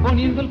ayer,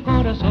 poniendo el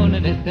corazón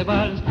en este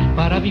vals,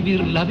 para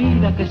vivir la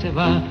vida que se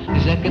va,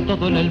 ya que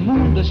todo en el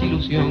mundo es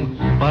ilusión,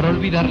 para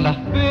olvidar las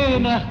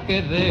penas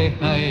que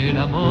deja el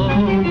amor.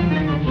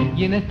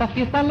 Y en esta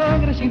fiesta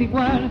alegre sin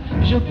igual,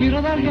 yo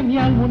quiero darle a mi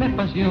alma una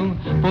expansión.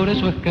 Por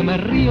eso es que me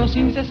río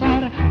sin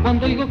cesar,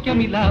 cuando oigo que a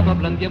mi lado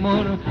hablan de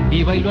amor,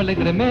 y bailo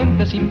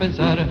alegremente sin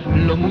pensar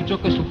lo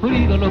mucho que he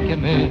sufrido, lo que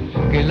amé,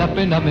 que la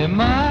pena me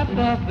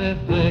mata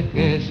desde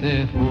que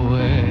se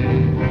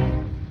fue.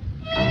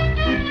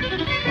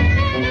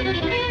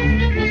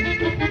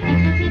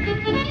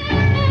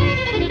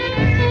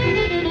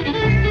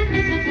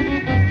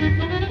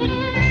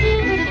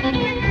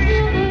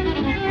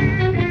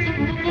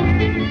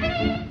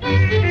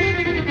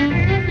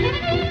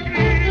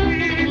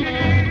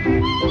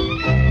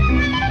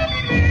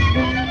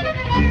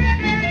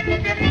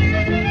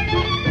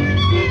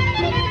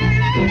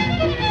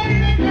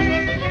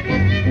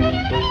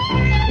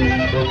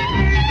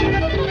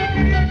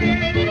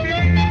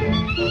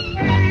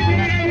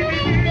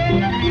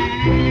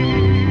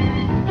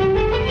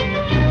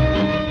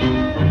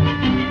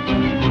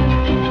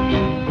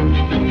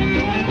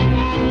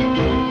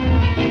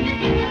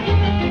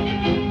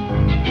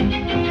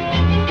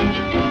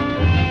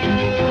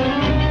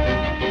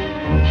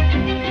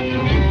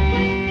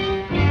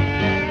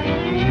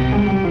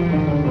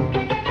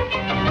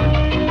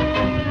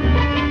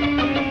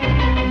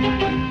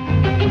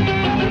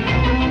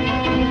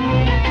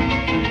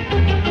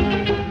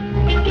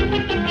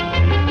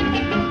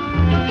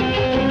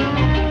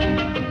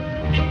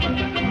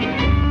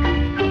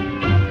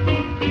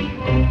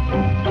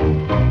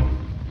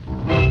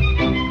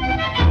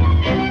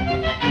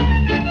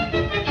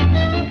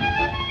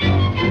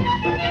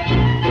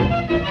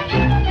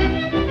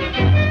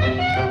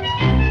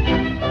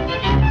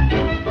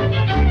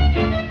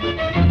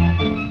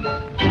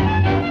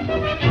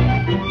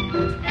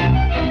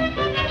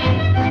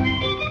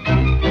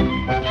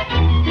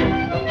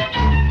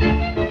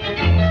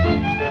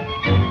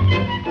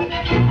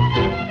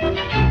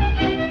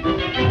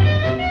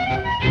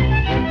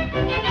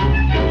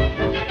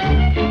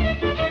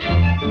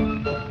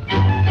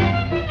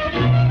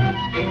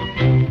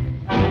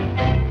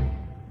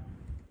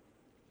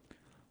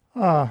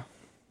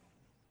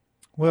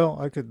 Well,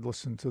 I could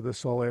listen to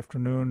this all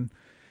afternoon.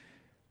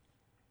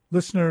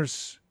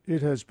 Listeners,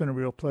 it has been a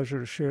real pleasure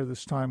to share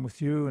this time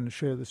with you and to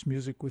share this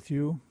music with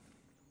you.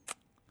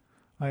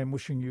 I am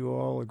wishing you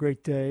all a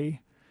great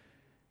day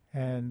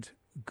and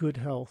good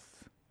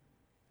health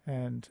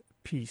and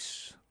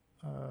peace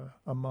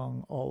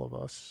among all of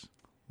us.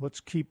 Let's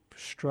keep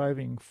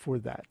striving for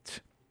that.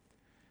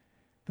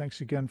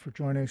 Thanks again for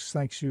joining us.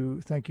 Thank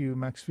you,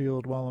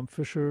 Maxfield Wallem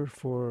Fisher,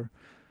 for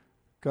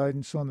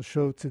guidance on the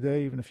show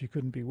today, even if you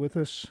couldn't be with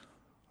us.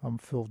 I'm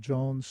Phil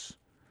Jones.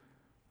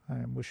 I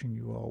am wishing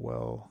you all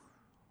well.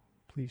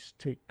 Please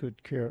take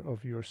good care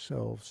of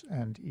yourselves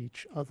and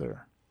each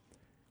other.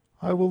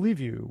 I will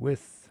leave you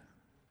with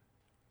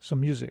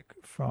some music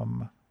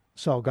from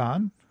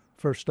Salgan.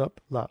 First up,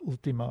 La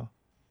Última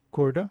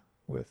Corda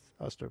with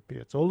Astor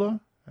Piazzolla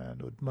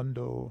and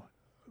Edmundo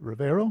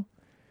Rivero.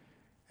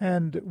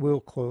 And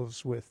we'll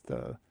close with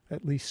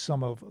at least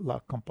some of La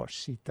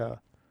Comparsita,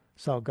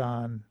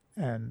 Salgan,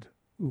 and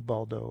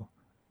Ubaldo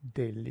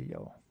de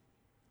Leo.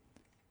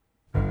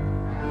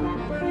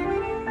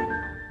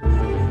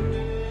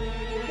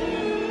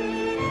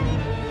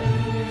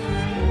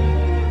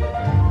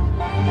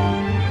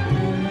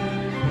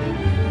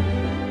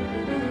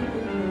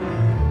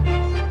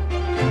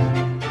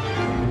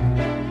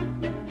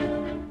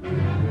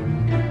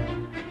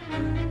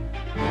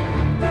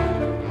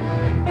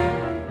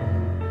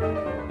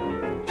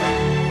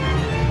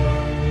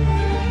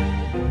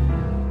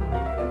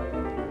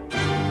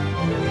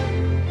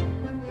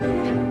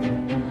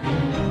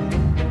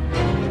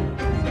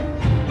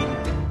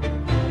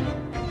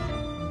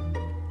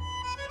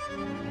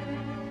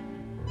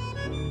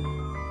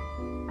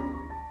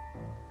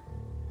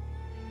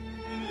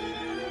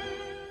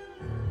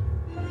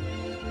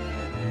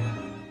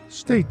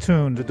 Stay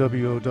tuned to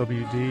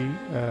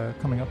WOWD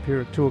coming up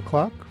here at 2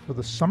 o'clock for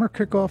the summer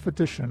kickoff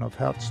edition of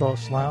Hot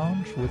Sauce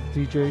Lounge with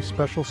DJ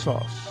Special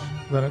Sauce.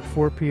 Then at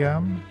 4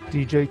 p.m.,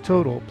 DJ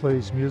Total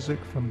plays music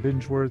from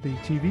binge-worthy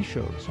TV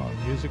shows on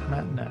Music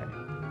Matinee.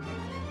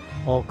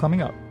 All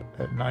coming up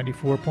at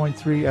 94.3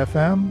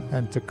 FM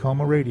and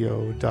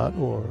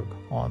TacomaRadio.org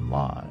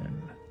online.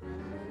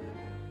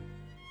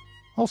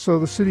 Also,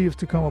 the City of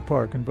Tacoma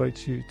Park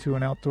invites you to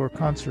an outdoor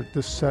concert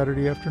this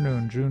Saturday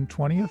afternoon, June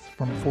 20th,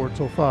 from 4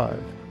 till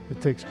 5. It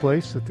takes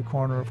place at the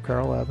corner of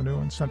Carroll Avenue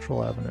and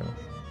Central Avenue.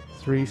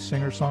 3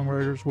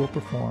 singer-songwriters will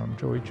perform: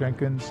 Joey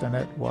Jenkins,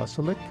 Annette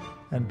Wasilick,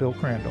 and Bill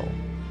Crandall.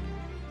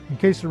 In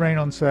case of rain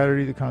on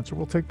Saturday, the concert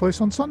will take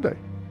place on Sunday.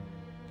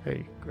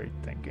 Hey, great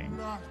thinking.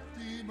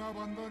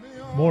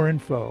 More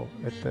info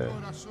at the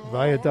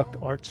Viaduct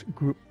Arts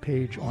Group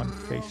page on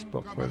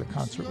Facebook, where the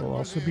concert will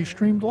also be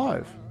streamed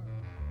live.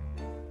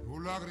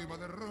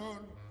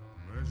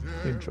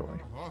 Enjoy.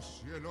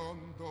 Hacia el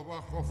hondo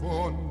bajo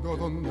fondo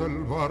donde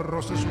el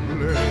barro se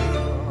subleva.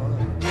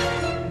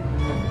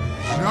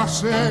 Ya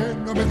sé,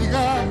 no me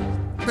digas,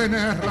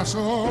 tenés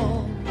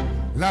razón,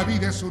 la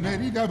vida es una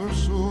herida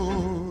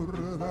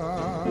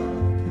absurda.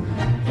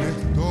 Es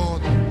todo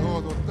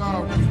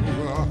tan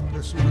fugaz,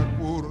 es una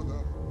curda,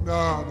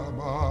 nada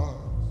más,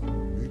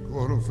 mi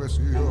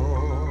confesión.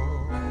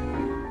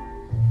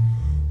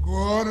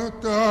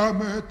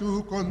 Cortame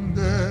tu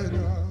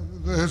condena,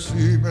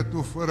 decime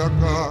tu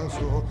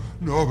fracaso,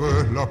 no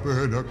ves la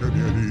pena que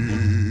me he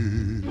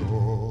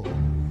herido.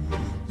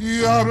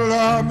 Y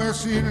háblame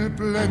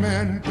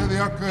simplemente de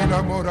aquel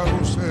amor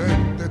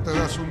ausente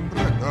tras un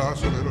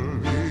retazo del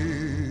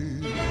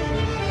olvido.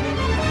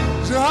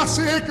 Ya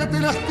sé que te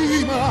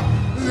lastima,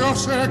 yo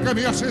sé que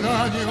me hace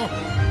daño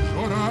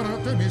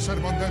llorarte mi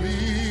sermón de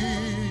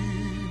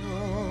vino.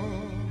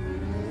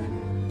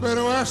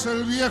 Pero es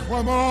el viejo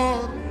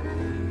amor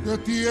que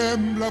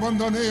tiembla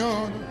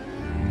bandoneón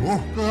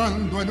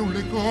buscando en un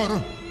licor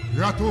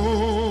que aturda.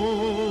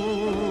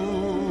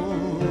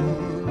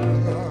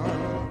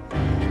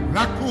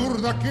 La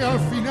curda que al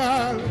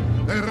final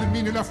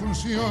termine la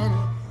función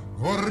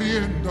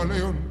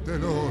corriéndole un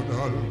telón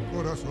al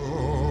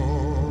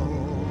corazón.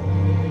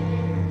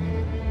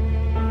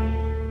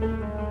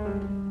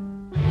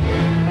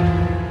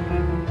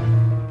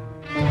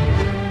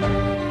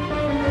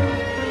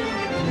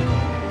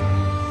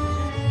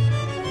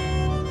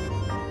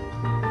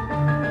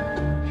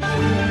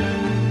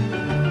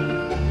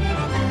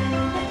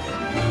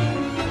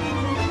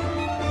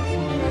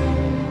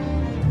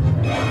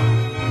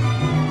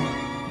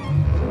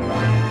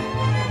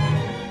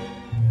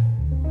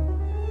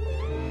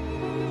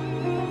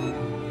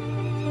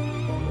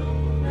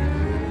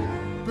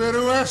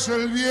 Es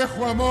el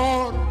viejo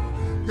amor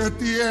que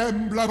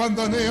tiembla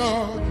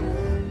bandoneón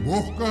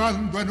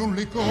buscando en un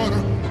licor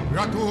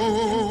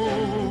gaturda.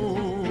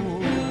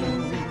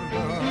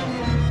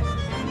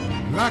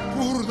 La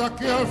curda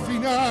que al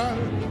final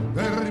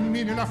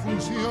termine la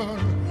función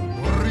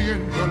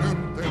corriéndole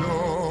un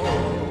telón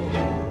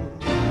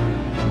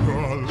al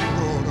corazón.